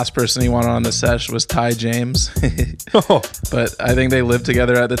said last person he wanted on the sesh was Ty James. But I think they lived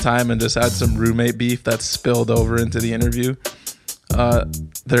together at the time and just had some roommate beef that spilled over into the interview.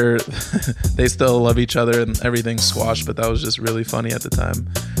 They still love each other and everything's squashed, but that was just really funny at the time.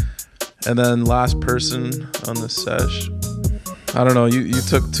 And then last person on the sesh, I don't know, you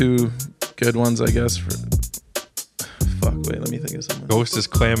took two good ones, I guess. Wait, let me think of something. Ghost is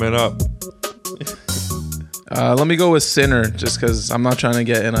clamming up. Let me go with Sinner, just because I'm not trying to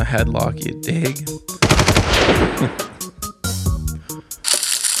get in a headlock, you dig?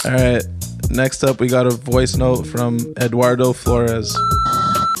 All right, next up we got a voice note from Eduardo Flores.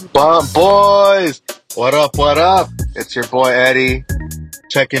 Bunt boys, what up, what up? It's your boy Eddie,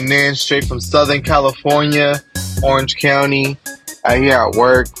 checking in straight from Southern California, Orange County. Out here at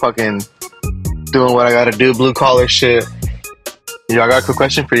work, fucking doing what I gotta do, blue collar shit. Yo, I got a quick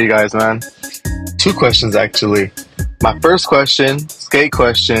question for you guys, man. Two questions, actually. My first question, skate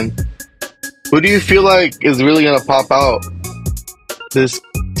question. Who do you feel like is really gonna pop out this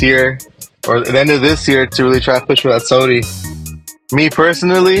year, or at the end of this year, to really try to push for that Sodi? Me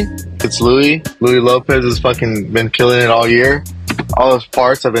personally, it's Louis. Louis Lopez has fucking been killing it all year. All his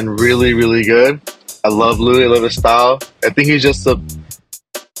parts have been really, really good. I love Louis. I love his style. I think he's just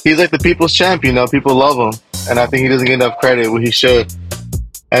he's like the people's champ, you know? People love him. And I think he doesn't get enough credit when he should.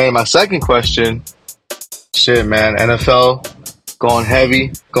 And my second question, shit, man. NFL going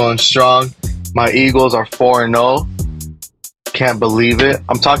heavy, going strong. My Eagles are 4-0. Can't believe it.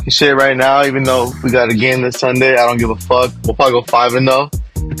 I'm talking shit right now, even though we got a game this Sunday. I don't give a fuck. We'll probably go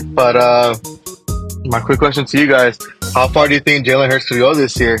 5-0. But my quick question to you guys, how far do you think Jalen Hurts could go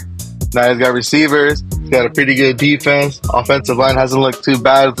this year? Now he's got receivers. He's got a pretty good defense. Offensive line hasn't looked too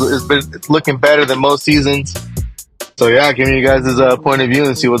bad. It's looking better than most seasons. So yeah, give me you guys' point of view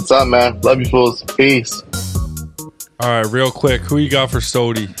and see what's up, man. Love you fools. Peace. All right, real quick, who you got for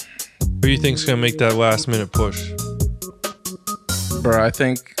Sodi? Who you think's gonna make that last minute push? Bro, I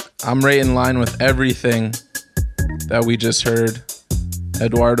think I'm right in line with everything that we just heard.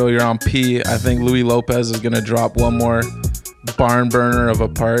 Eduardo, you're on P. I think Louis Lopez is gonna drop one more barn burner of a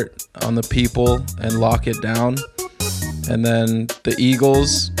part on the people and lock it down. And then the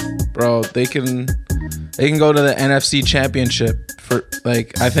Eagles, bro, they can go to the NFC Championship for,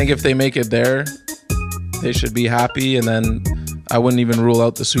 like, I think if they make it there, they should be happy. And then I wouldn't even rule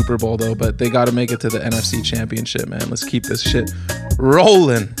out the Super Bowl though, but they got to make it to the NFC Championship, man. Let's keep this shit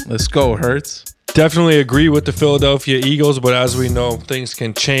rolling. Let's go, Hurts. Definitely agree with the Philadelphia Eagles, but as we know, things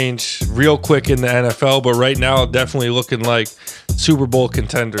can change real quick in the NFL. But right now, definitely looking like Super Bowl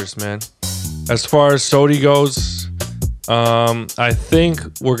contenders, man. As far as Sodi goes, I think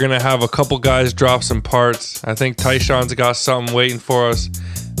we're going to have a couple guys drop some parts. I think Tyshawn's got something waiting for us.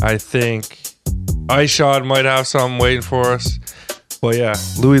 I think Ishod might have something waiting for us. But yeah,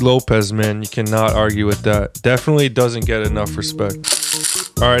 Louis Lopez, man, you cannot argue with that. Definitely doesn't get enough respect.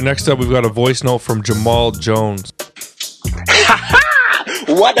 All right, next up, we've got a voice note from Jamal Jones.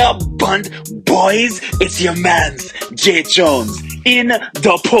 What up, Bunt boys? It's your man's Jay Jones in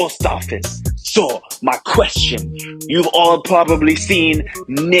the post office. So, my question, you've all probably seen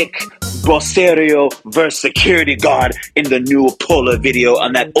Nick Bosserio versus security guard in the new Polar video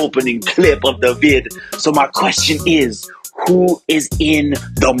on that opening clip of the vid. So my question is, who is in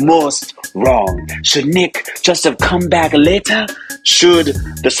the most wrong? Should Nick just have come back later? Should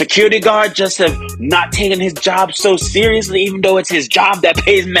the security guard just have not taken his job so seriously, even though it's his job that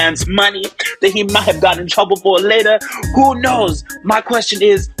pays man's money that he might have gotten in trouble for later? Who knows? My question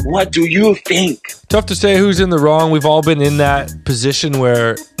is, what do you think? Tough to say who's in the wrong. We've all been in that position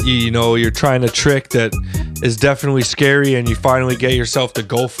where, you know, you're trying a trick that is definitely scary and you finally get yourself to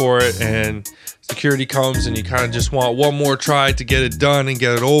go for it, and security comes and you kind of just want one more try to get it done and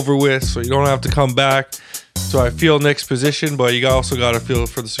get it over with so you don't have to come back. So I feel Nick's position, but you also got to feel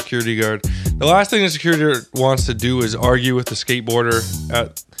for the security guard. The last thing the security guard wants to do is argue with the skateboarder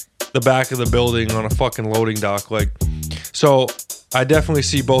at the back of the building on a fucking loading dock. Like, so I definitely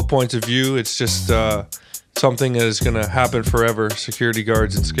see both points of view. It's just something that is going to happen forever. Security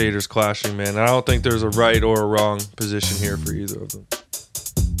guards and skaters clashing, man. I don't think there's a right or a wrong position here for either of them.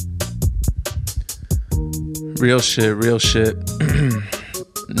 Real shit.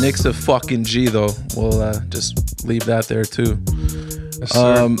 Nick's a fucking G though. We'll just leave that there too. Yes,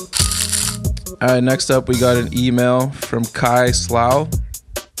 sir. All right, next up we got an email from Kai Slough.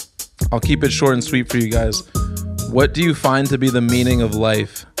 I'll keep it short and sweet for you guys. What do you find to be the meaning of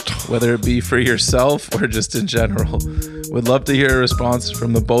life? Whether it be for yourself or just in general. Would love to hear a response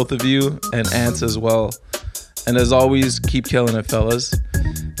from the both of you and Ants as well. And as always, keep killing it, fellas.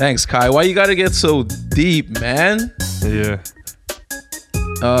 Thanks, Kai. Why you gotta get so deep, man? Yeah.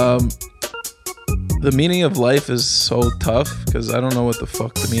 The meaning of life is so tough because I don't know what the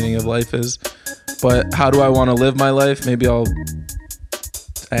fuck the meaning of life is. But how do I want to live my life? Maybe I'll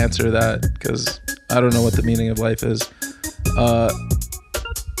answer that because I don't know what the meaning of life is.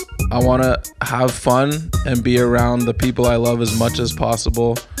 I want to have fun and be around the people I love as much as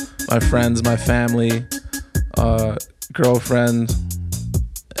possible. My friends, my family, girlfriend,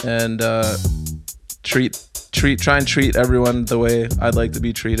 and try and treat everyone the way I'd like to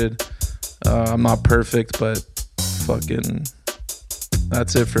be treated. I'm not perfect, but fucking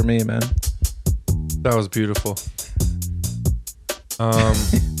that's it for me, man. That was beautiful.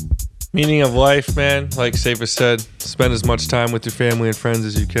 Meaning of life, man. Like Safa said, spend as much time with your family and friends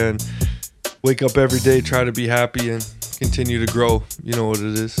as you can. Wake up every day, try to be happy and continue to grow. You know what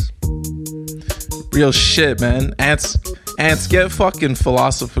it is. Real shit, man. Ants, get fucking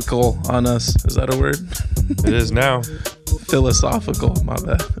philosophical on us. Is that a word? It is now. Philosophical, my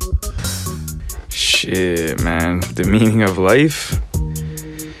bad. Shit, man. The meaning of life?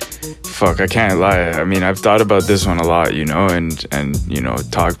 Fuck, I can't lie. I mean, I've thought about this one a lot, you know, and you know,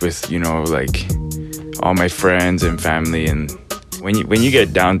 talked with, you know, like all my friends and family, and when you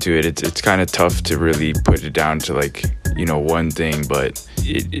get down to it, it's kind of tough to really put it down to like, you know, one thing, but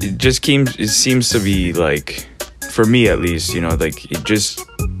it seems to be like, for me at least, you know, like it just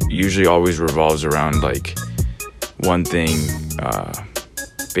usually always revolves around like one thing,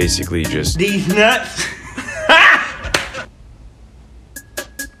 basically just these nuts.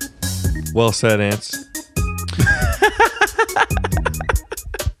 Well said, Ants.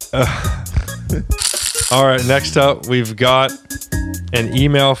 All right, next up, we've got an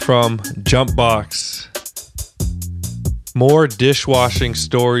email from Jumpbox. More dishwashing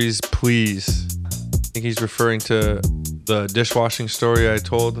stories, please. I think he's referring to the dishwashing story I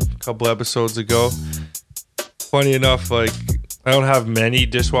told a couple episodes ago. Funny enough, like, I don't have many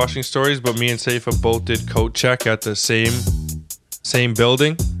dishwashing stories, but me and Safa both did coat check at the same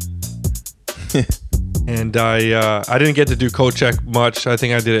building. And I didn't get to do coat check much. I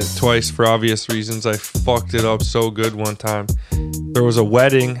think I did it twice for obvious reasons. I fucked it up so good one time. There was a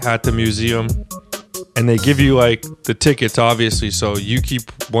wedding at the museum, and they give you like the tickets, obviously. So you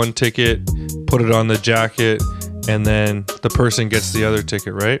keep one ticket, put it on the jacket, and then the person gets the other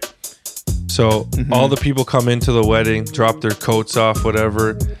ticket, right? So all the people come into the wedding, drop their coats off,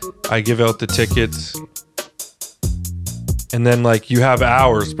 whatever. I give out the tickets. And then, like, you have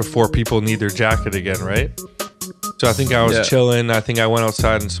hours before people need their jacket again, right? So I think I was chilling. I think I went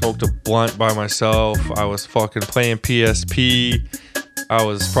outside and smoked a blunt by myself. I was fucking playing PSP. I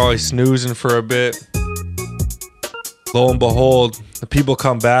was probably snoozing for a bit. Lo and behold, the people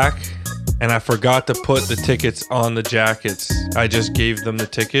come back, and I forgot to put the tickets on the jackets. I just gave them the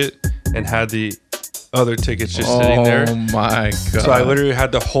ticket and had the other tickets just sitting there. Oh my God. So I literally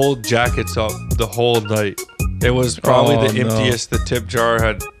had to hold jackets up the whole night. It was probably the emptiest the tip jar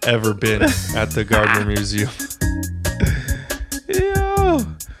had ever been at the Gardner Museum.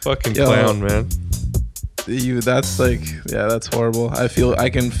 Fucking clown, man. That's like, yeah, that's horrible. I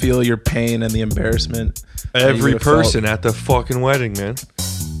can feel your pain and the embarrassment. Every person at the fucking wedding, man.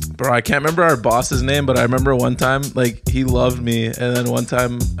 Bro, I can't remember our boss's name, but I remember one time, like, he loved me. And then one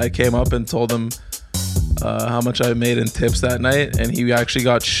time I came up and told him how much I made in tips that night. And he actually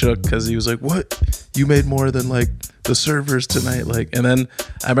got shook because he was like, what? You made more than, like, the servers tonight. Like, and then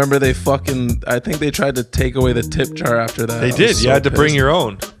I remember I think they tried to take away the tip jar after that. They did. You had to bring your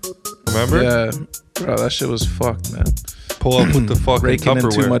own. Remember? Yeah. Bro, that shit was fucked, man. Pull up with the fucking raking in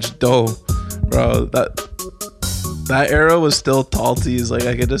too much dough. Bro, that era was still talties. Like,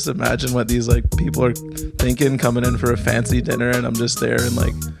 I could just imagine what these like people are thinking coming in for a fancy dinner, and I'm just there in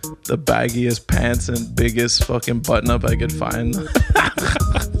like the baggiest pants and biggest fucking button up I could find.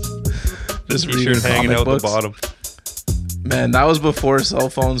 Just reading hanging out books. the bottom. Man, that was before cell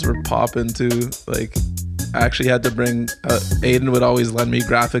phones were popping too. Like, I actually had to bring Aiden would always lend me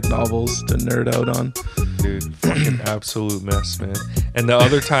graphic novels to nerd out on. Dude, fucking absolute mess, man. And the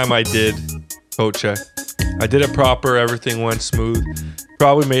other time I did coat check, I did it proper. Everything went smooth.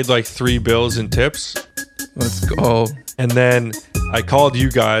 Probably made like 3 bills in tips. Let's go. And then I called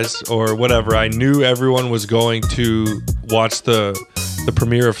you guys or whatever. I knew everyone was going to watch the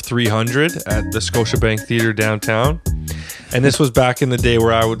premiere of 300 at the Scotiabank Theater downtown. And this was back in the day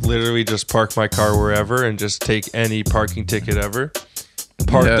where I would literally just park my car wherever and just take any parking ticket ever.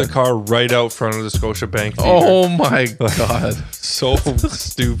 Park the car right out front of the Scotiabank Theater. Oh my God. So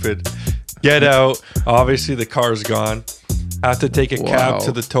stupid. Get out. Obviously the car's gone. Have to take a cab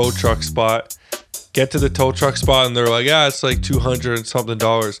to the tow truck spot. Get to the tow truck spot and they're like, yeah, it's like $200 and something.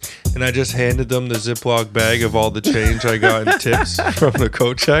 And I just handed them the Ziploc bag of all the change I got in tips from the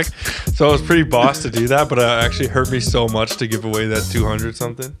coat check. So I was pretty boss to do that, but it actually hurt me so much to give away that 200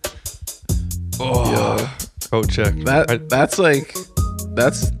 something. Oh, coat check.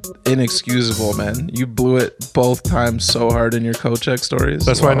 That's inexcusable, man. You blew it both times so hard in your coat check stories.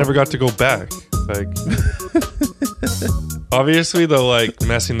 That's why I never got to go back. Like, obviously the like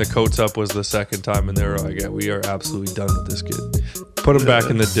messing the coats up was the second time, and they were like, yeah, we are absolutely done with this kid. Put him back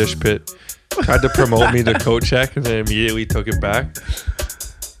in the dish pit. Tried to promote me to coat check and then immediately took it back.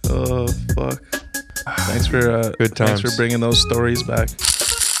 Oh fuck. Thanks for good times. Thanks for bringing those stories back.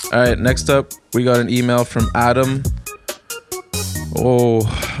 All right, next up we got an email from Adam.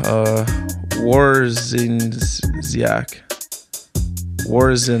 Warzinzak.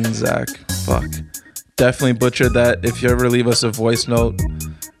 Fuck. Definitely butchered that. If you ever leave us a voice note,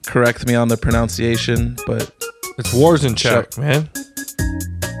 correct me on the pronunciation, but it's Warzinchak, man.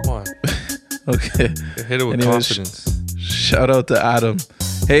 Come on. Okay. Hit it with confidence. Shout out to Adam.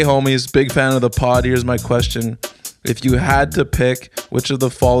 Hey homies, big fan of the pod. Here's my question. If you had to pick, which of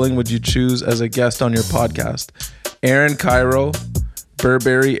the following would you choose as a guest on your podcast? Aaron Cairo,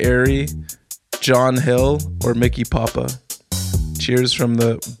 Burberry Airy, John Hill, or Mickey Papa? Cheers from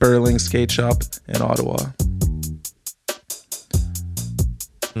the Burling Skate Shop in Ottawa.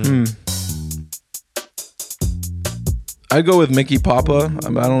 I'd go with Mickey Papa. I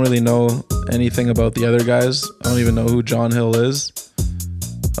don't really know anything about the other guys. I don't even know who John Hill is.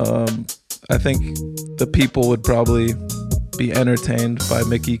 I think the people would probably be entertained by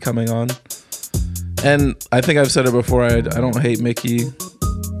Mickey coming on. And I think I've said it before, I don't hate Mickey.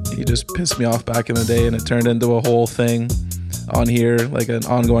 He just pissed me off back in the day, and it turned into a whole thing on here, like an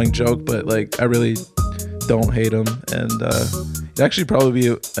ongoing joke, but like I really don't hate him. And it'd actually probably be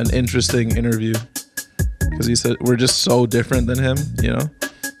an interesting interview because he said we're just so different than him, you know?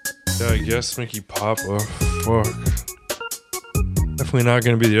 Yeah, I guess Mickey Papa. Fuck. Definitely not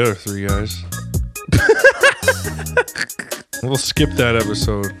going to be the other 3 guys. We'll skip that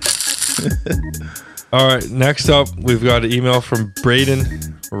episode. All right, next up, we've got an email from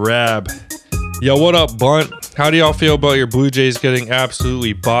Braden Rab. Yo, what up, Bunt? How do y'all feel about your Blue Jays getting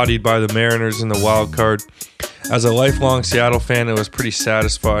absolutely bodied by the Mariners in the wild card? As a lifelong Seattle fan, it was pretty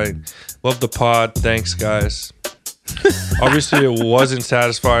satisfying. Love the pod. Thanks, guys. Obviously, it wasn't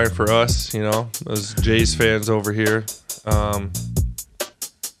satisfying for us, you know, as Jays fans over here.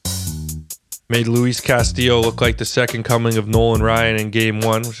 Made Luis Castillo look like the second coming of Nolan Ryan in game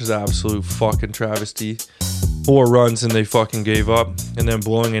 1, which is an absolute fucking travesty. 4 runs and they fucking gave up. And then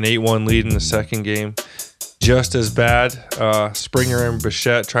blowing an 8-1 lead in the second game. Just as bad. Springer and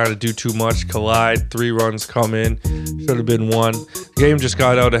Bichette trying to do too much. Collide. 3 runs come in. Should have been 1. The game just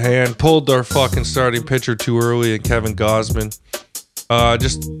got out of hand. Pulled our fucking starting pitcher too early in Kevin Gausman.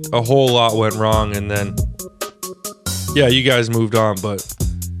 Just a whole lot went wrong. And then, yeah, you guys moved on, but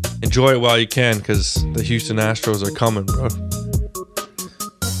enjoy it while you can because the Houston Astros are coming, bro.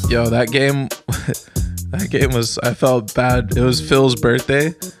 Yo, that game was, I felt bad. It was Phil's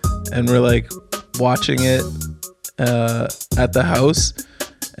birthday, and we're like watching it at the house,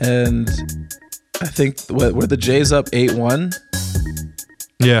 and I think were the Jays up 8-1?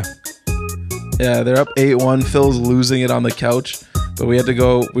 Yeah. Yeah, they're up 8-1. Phil's losing it on the couch, but we had to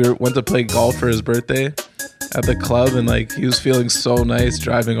go. Went to play golf for his birthday at the club, and like he was feeling so nice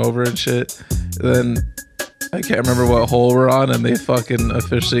driving over and shit. And then I can't remember what hole we're on, and they fucking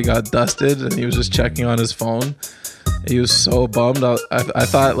officially got dusted, and he was just checking on his phone. He was so bummed. I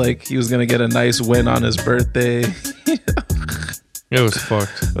thought like he was gonna get a nice win on his birthday. It was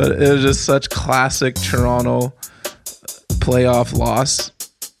fucked. But it was just such classic Toronto playoff loss,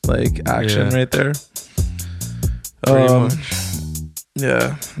 like action right there. Pretty much.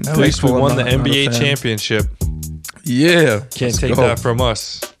 Yeah. At least we won the NBA championship. Yeah. Can't take that from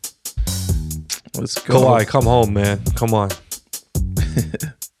us. Let's go. Kawhi, come home, man. Come on.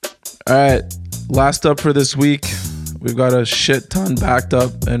 All right. Last up for this week. We've got a shit ton backed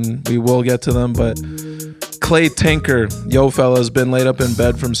up, and we will get to them, but Clay Tinker, yo fella, has been laid up in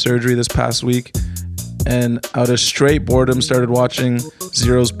bed from surgery this past week, and out of straight boredom started watching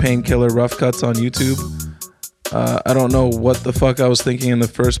Zero's Painkiller Rough Cuts on YouTube. I don't know what the fuck I was thinking in the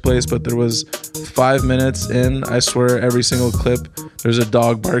first place, but there was 5 minutes in, I swear every single clip, there's a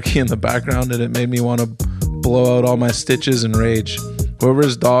dog barking in the background, and it made me want to blow out all my stitches and rage.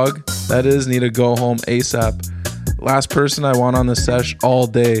 Whoever's dog that is need to go home ASAP. Last person I want on the sesh all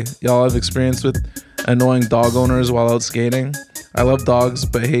day. Y'all have experience with annoying dog owners while out skating? I love dogs,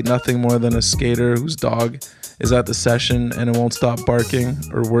 but hate nothing more than a skater whose dog is at the session and it won't stop barking,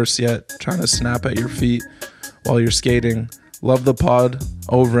 or worse yet, trying to snap at your feet while you're skating. Love the pod.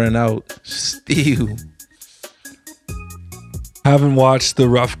 Over and out. Steve. Haven't watched the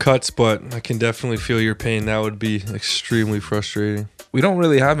Rough Cuts, but I can definitely feel your pain. That would be extremely frustrating. We don't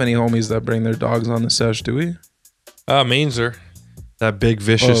really have any homies that bring their dogs on the sesh, do we? Mainzer. That big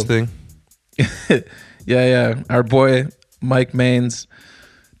vicious thing. Yeah. Our boy Mike Maines,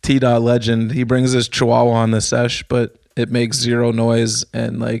 T-Dot legend, he brings his Chihuahua on the sesh, but it makes zero noise,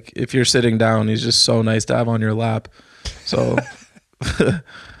 and like if you're sitting down, he's just so nice to have on your lap. So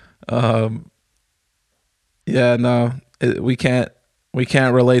we can't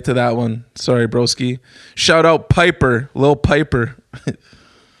relate to that one. Sorry, broski. Shout out Piper, Lil Piper.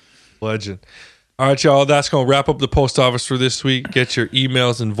 Legend. All right, y'all, that's going to wrap up the post office for this week. Get your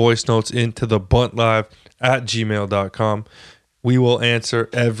emails and voice notes into the buntlive@gmail.com. We will answer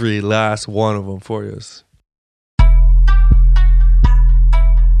every last one of them for you.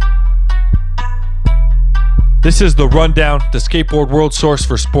 This is The Rundown, the skateboard world source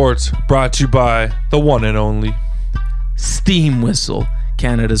for sports, brought to you by the one and only Steam Whistle,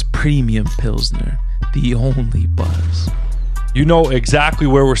 Canada's premium Pilsner, the only buzz. You know exactly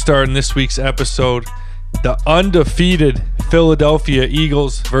where we're starting this week's episode. The undefeated Philadelphia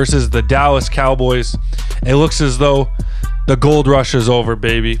Eagles versus the Dallas Cowboys. It looks as though the gold rush is over,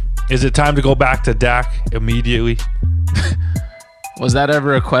 baby. Is it time to go back to Dak immediately? Was that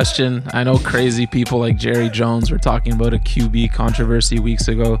ever a question? I know crazy people like Jerry Jones were talking about a QB controversy weeks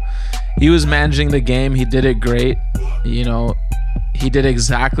ago. He was managing the game. He did it great. You know, he did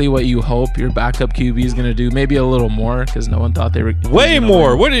exactly what you hope your backup QB is going to do. Maybe a little more, because no one thought they were... Way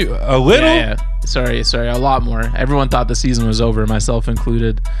more. What are you... A little? Yeah. Sorry. A lot more. Everyone thought the season was over, myself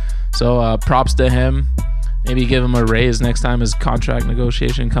included. So props to him. Maybe give him a raise next time his contract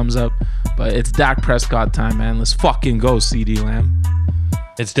negotiation comes up. But it's Dak Prescott time, man. Let's fucking go, CD Lamb.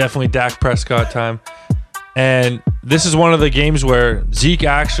 It's definitely Dak Prescott time. And this is one of the games where Zeke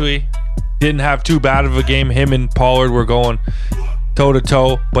actually didn't have too bad of a game. Him and Pollard were going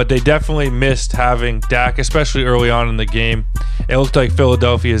toe-to-toe, but they definitely missed having Dak, especially early on in the game. It looked like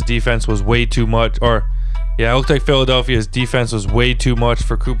Philadelphia's defense was way too much, it looked like Philadelphia's defense was way too much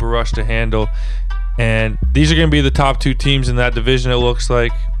for Cooper Rush to handle. And these are going to be the top two teams in that division, it looks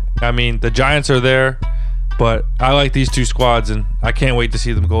like. I mean, the Giants are there, but I like these two squads, and I can't wait to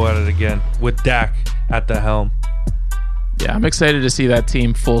see them go at it again with Dak at the helm. Yeah, I'm excited to see that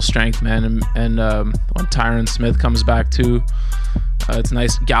team full strength, man. And when Tyron Smith comes back too, it's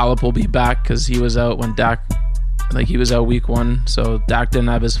nice. Gallup will be back because he was out when Dak, he was out week 1. So Dak didn't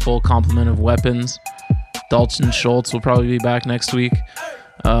have his full complement of weapons. Dalton Schultz will probably be back next week.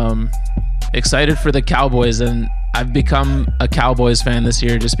 Excited for the Cowboys, and I've become a Cowboys fan this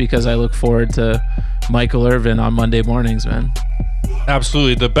year just because I look forward to Michael Irvin on Monday mornings, man.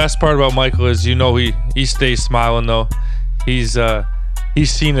 Absolutely. The best part about Michael is, he stays smiling though. He's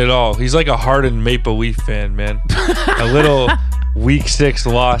seen it all. He's like a hardened Maple Leaf fan, man. A little week 6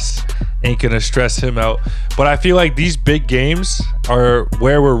 loss ain't gonna stress him out. But I feel like these big games are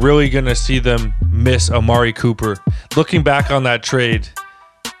where we're really gonna see them miss Amari Cooper. Looking back on that trade,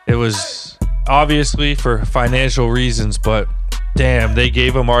 it was obviously for financial reasons, but damn, they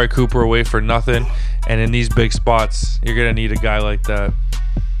gave Amari Cooper away for nothing. And in these big spots, you're gonna need a guy like that.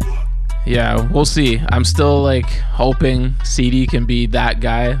 Yeah, we'll see. I'm still like hoping CD can be that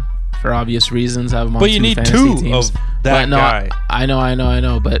guy for obvious reasons. Have him on But you two need fantasy two teams. of that But no, guy. I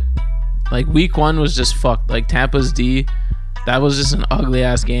know. But like week 1 was just fucked. Like Tampa's D, that was just an ugly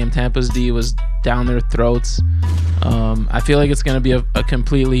ass game. Tampa's D was down their throats. I feel like it's gonna be a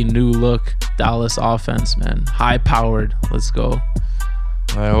completely new look Dallas offense, man. High powered. Let's go.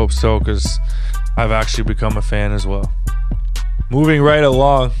 I hope so, because I've actually become a fan as well. Moving right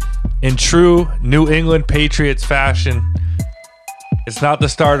along, in true New England Patriots fashion, it's not the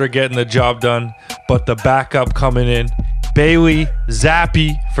starter getting the job done, but the backup coming in. Bailey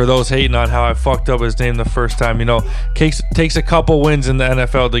Zappi, for those hating on how I fucked up his name the first time. You know, takes a couple wins in the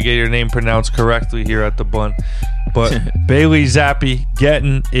NFL to get your name pronounced correctly here at the Bunt. But Bailey Zappi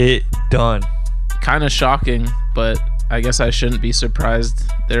getting it done. Kind of shocking, but I guess I shouldn't be surprised.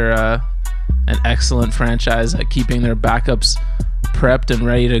 They're an excellent franchise at keeping their backups prepped and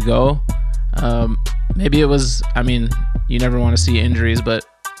ready to go. Maybe it was, I mean, you never want to see injuries, but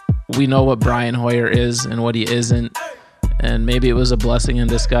we know what Brian Hoyer is and what he isn't. And maybe it was a blessing in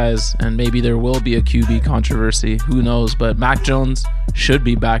disguise, and maybe there will be a QB controversy. Who knows? But Mac Jones should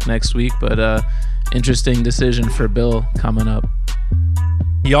be back next week, but interesting decision for Bill coming up.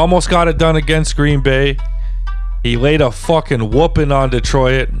 He almost got it done against Green Bay. He laid a fucking whooping on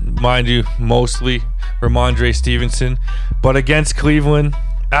Detroit, mind you, mostly Ramondre Stevenson. But against Cleveland,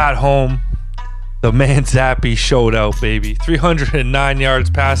 at home, the man Zappi showed out, baby. 309 yards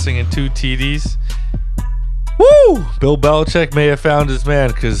passing and 2 TDs. Woo! Bill Belichick may have found his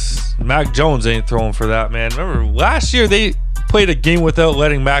man, because Mac Jones ain't throwing for that, man. Remember, last year they played a game without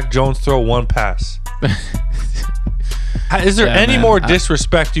letting Mac Jones throw one pass. Is there any more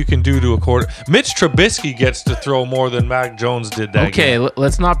disrespect you can do to a quarter? Mitch Trubisky gets to throw more than Mac Jones did that game. Okay,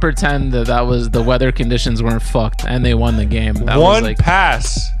 let's not pretend that was the weather conditions weren't fucked and they won the game. That one was like,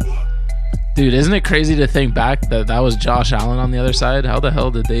 pass. Dude, isn't it crazy to think back that was Josh Allen on the other side? How the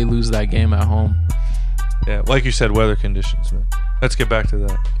hell did they lose that game at home? Yeah, like you said, weather conditions, man. Let's get back to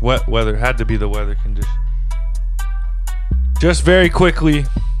that. Wet weather had to be the weather condition. Just very quickly,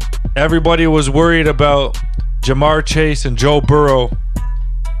 everybody was worried about Jamar Chase and Joe Burrow,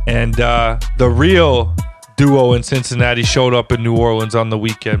 and the real duo in Cincinnati showed up in New Orleans on the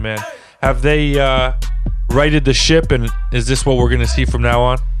weekend, man. Have they righted the ship, and is this what we're going to see from now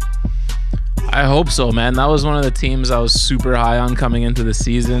on? I hope so, man. That was one of the teams I was super high on coming into the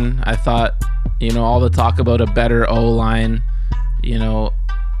season. I thought, all the talk about a better O-line,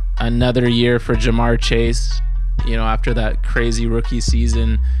 another year for Jamar Chase, after that crazy rookie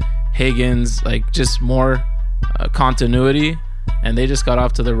season, Higgins, like just more continuity, and they just got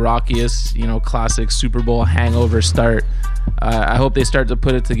off to the rockiest, classic Super Bowl hangover start. I hope they start to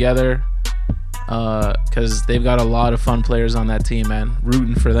put it together, because they've got a lot of fun players on that team, man.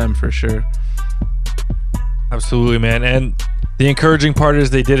 Rooting for them for sure. Absolutely, man. And the encouraging part is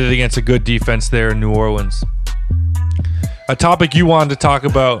they did it against a good defense there in New Orleans. A topic you wanted to talk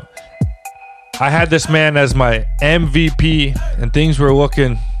about. I had this man as my MVP, and things were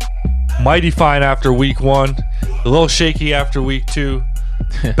looking mighty fine after week 1, a little shaky after week 2,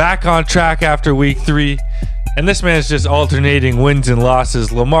 back on track after week 3, and this man's just alternating wins and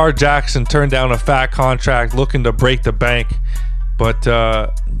losses. Lamar Jackson turned down a fat contract looking to break the bank, but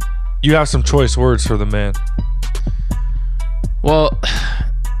you have some choice words for the man. Well,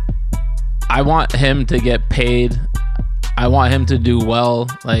 I want him to get paid. I want him to do well.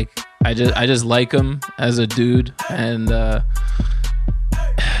 Like, I just like him as a dude, and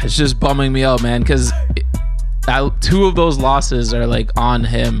it's just bumming me out, man, because 2 of those losses are like on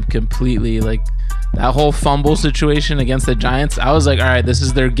him completely. Like that whole fumble situation against the Giants, I was like, all right, this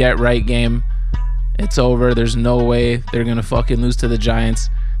is their get right game. It's over. There's no way they're gonna fucking lose to the Giants.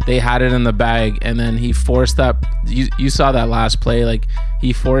 They had it in the bag, and then he forced that. You saw that last play. Like,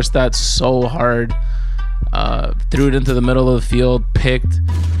 he forced that so hard, threw it into the middle of the field, picked,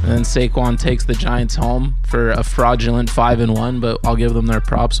 and then Saquon takes the Giants home for a fraudulent 5-1, but I'll give them their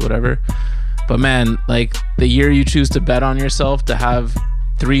props, whatever. But man, like, the year you choose to bet on yourself to have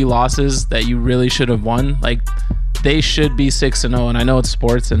 3 losses that you really should have won, like, they should be 6-0, and I know it's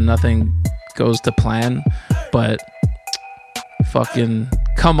sports and nothing goes to plan, but fucking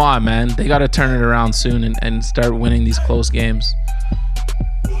come on, man. They got to turn it around soon and start winning these close games.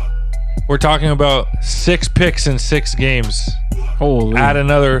 We're talking about 6 picks in 6 games. Holy. Add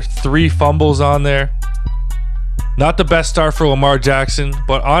another 3 fumbles on there. Not the best start for Lamar Jackson,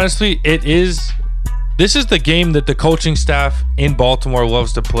 but honestly, this is the game that the coaching staff in Baltimore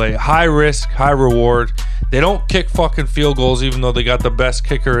loves to play. High risk, high reward. They don't kick fucking field goals, even though they got the best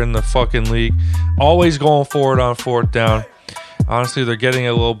kicker in the fucking league. Always going forward on 4th down. Honestly, they're getting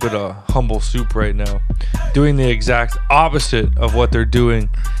a little bit of humble soup right now, doing the exact opposite of what they're doing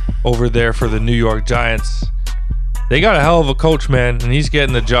over there for the New York Giants. They got a hell of a coach, man, and he's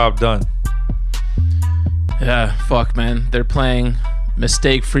getting the job done. Yeah, fuck, man. They're playing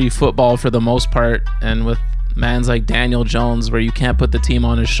mistake-free football for the most part, and with mans like Daniel Jones, where you can't put the team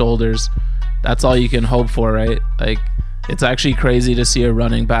on his shoulders, that's all you can hope for, right? Like, it's actually crazy to see a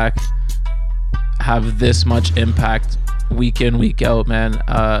running back have this much impact week in, week out, man.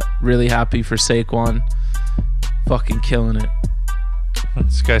 Really happy for Saquon. Fucking killing it.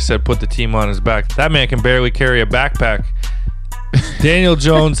 This guy said put the team on his back. That man can barely carry a backpack. Daniel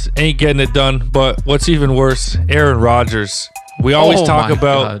Jones ain't getting it done, but what's even worse, Aaron Rodgers. We always talk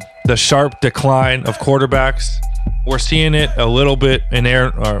about the sharp decline of quarterbacks. We're seeing it a little bit in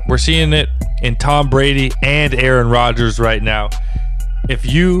we're seeing it in Tom Brady and Aaron Rodgers right now. If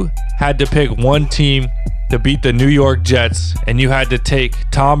you had to pick one team to beat the New York Jets and you had to take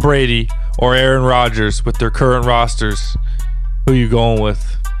Tom Brady or Aaron Rodgers with their current rosters, who you going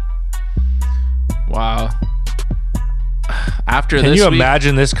with? Wow. Can you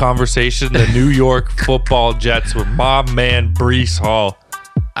imagine this conversation? The New York Football Jets with my man Breece Hall.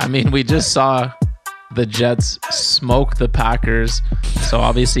 I mean, we just saw the Jets smoke the Packers, so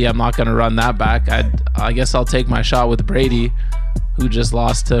obviously I'm not going to run that back. I guess I'll take my shot with Brady, who just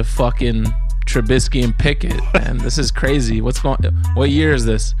lost to fucking Trubisky and Pickett. And this is crazy. What year is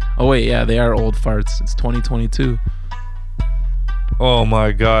this? Oh wait, yeah, they are old farts. It's 2022. Oh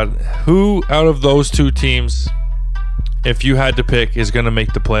my God. Who out of those two teams, if you had to pick, is going to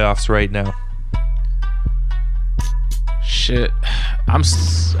make the playoffs right now? Shit.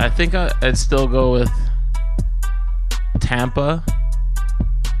 I think I'd still go with Tampa.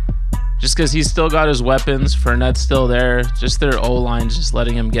 Just because he's still got his weapons. Fournette's still there. Just their O-line's just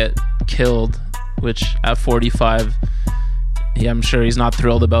letting him get killed, which at 45, I'm sure he's not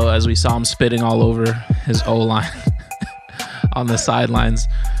thrilled about, as we saw him spitting all over his O-line on the sidelines.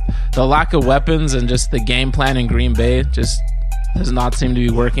 The lack of weapons and just the game plan in Green Bay just does not seem to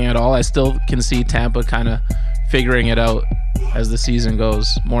be working at all. I still can see Tampa kind of figuring it out as the season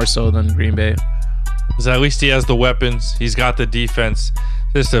goes, more so than Green Bay. Because at least he has the weapons. He's got the defense.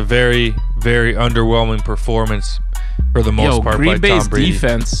 Just a very, very underwhelming performance for the most part Green by Bay's Tom Brady.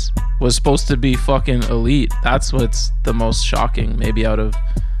 defense was supposed to be fucking elite. That's what's the most shocking, maybe, out of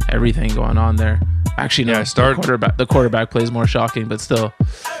everything going on there. Actually, no. The quarterback plays more shocking, but still.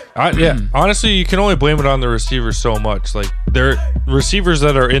 Honestly, you can only blame it on the receivers so much. Like, they're receivers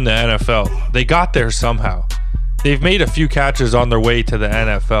that are in the NFL. They got there somehow. They've made a few catches on their way to the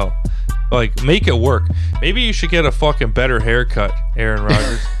NFL. Like, make it work. Maybe you should get a fucking better haircut, Aaron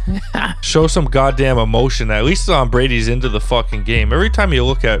Rodgers. Show some goddamn emotion. At least Tom Brady's into the fucking game. Every time you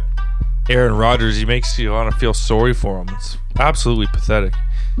look at Aaron Rodgers, he makes you want to feel sorry for him. It's absolutely pathetic.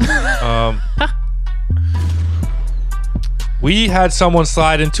 We had someone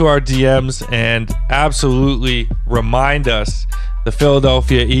slide into our DMs and absolutely remind us the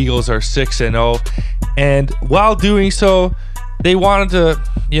Philadelphia Eagles are 6-0. And while doing so, they wanted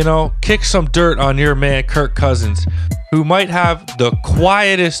to, kick some dirt on your man, Kirk Cousins, who might have the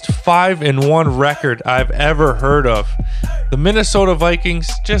quietest 5-1 record I've ever heard of. The Minnesota Vikings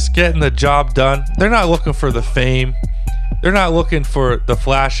just getting the job done. They're not looking for the fame. They're not looking for the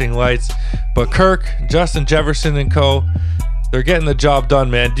flashing lights. But Kirk, Justin Jefferson, and co., they're getting the job done,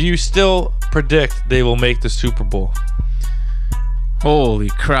 man. Do you still predict they will make the Super Bowl? Holy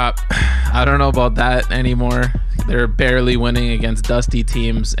crap. I don't know about that anymore. They're barely winning against dusty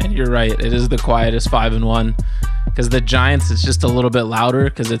teams, and you're right, it is the quietest 5-1. Because the Giants, it's just a little bit louder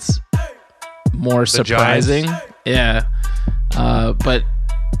because it's more surprising. Yeah. But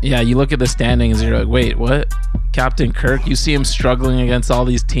yeah, you look at the standings and you're like, wait, what? Captain Kirk, you see him struggling against all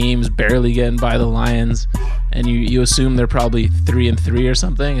these teams, barely getting by the Lions, and you assume they're probably 3-3 or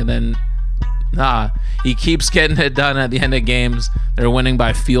something, and then he keeps getting it done at the end of games. They're winning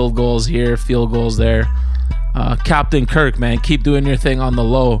by field goals here, field goals there. Captain Kirk, man, keep doing your thing on the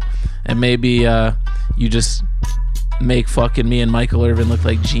low, and maybe you just make fucking me and Michael Irvin look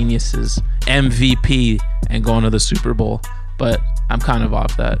like geniuses. MVP and going to the Super Bowl. But I'm kind of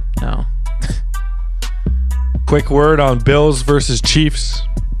off that now. Quick word on Bills versus Chiefs.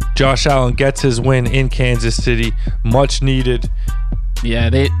 Josh Allen gets his win in Kansas City. Much needed. Yeah,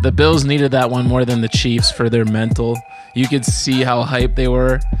 the Bills needed that one more than the Chiefs for their mental. You could see how hyped they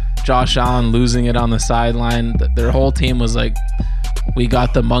were. Josh Allen losing it on the sideline. Their whole team was like, we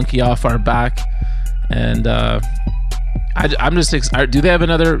got the monkey off our back. And I'm just excited. Do they have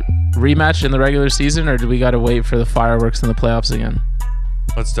another rematch in the regular season, or do we got to wait for the fireworks in the playoffs again?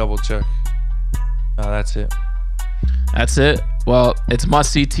 Let's double check. That's it. That's it? Well, it's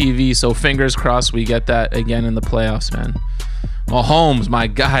must-see TV, so fingers crossed we get that again in the playoffs, man. Mahomes, my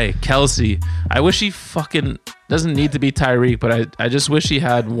guy, Kelsey. I wish he fucking doesn't need to be Tyreek, but I just wish he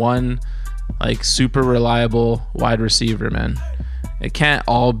had one like super reliable wide receiver, man. It can't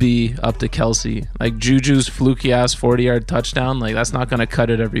all be up to Kelsey. Like Juju's fluky ass 40-yard touchdown, like that's not gonna cut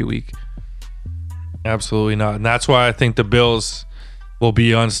it every week. Absolutely not. And that's why I think the Bills will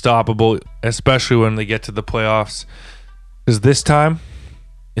be unstoppable, especially when they get to the playoffs. Because this time,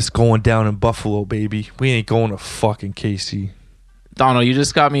 it's going down in Buffalo, baby. We ain't going to fucking KC. Donald, you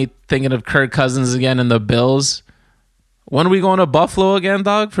just got me thinking of Kirk Cousins again and the Bills. When are we going to Buffalo again,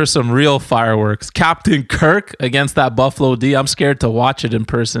 dog? For some real fireworks. Captain Kirk against that Buffalo D. I'm scared to watch it in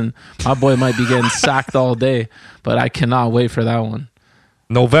person. My boy might be getting sacked all day, but I cannot wait for that one.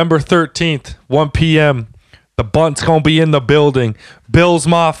 November 13th, 1 p.m. The Bunt's going to be in the building. Bills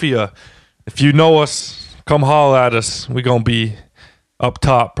Mafia. If you know us, come holler at us. We're going to be up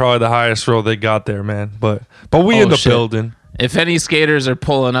top. Probably the highest row they got there, man. But we in the building. If any skaters are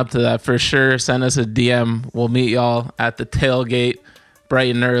pulling up to that, for sure, send us a DM. We'll meet y'all at the tailgate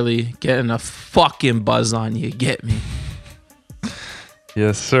bright and early, getting a fucking buzz on you. Get me?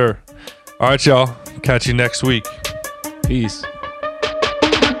 Yes, sir. All right, y'all. Catch you next week. Peace.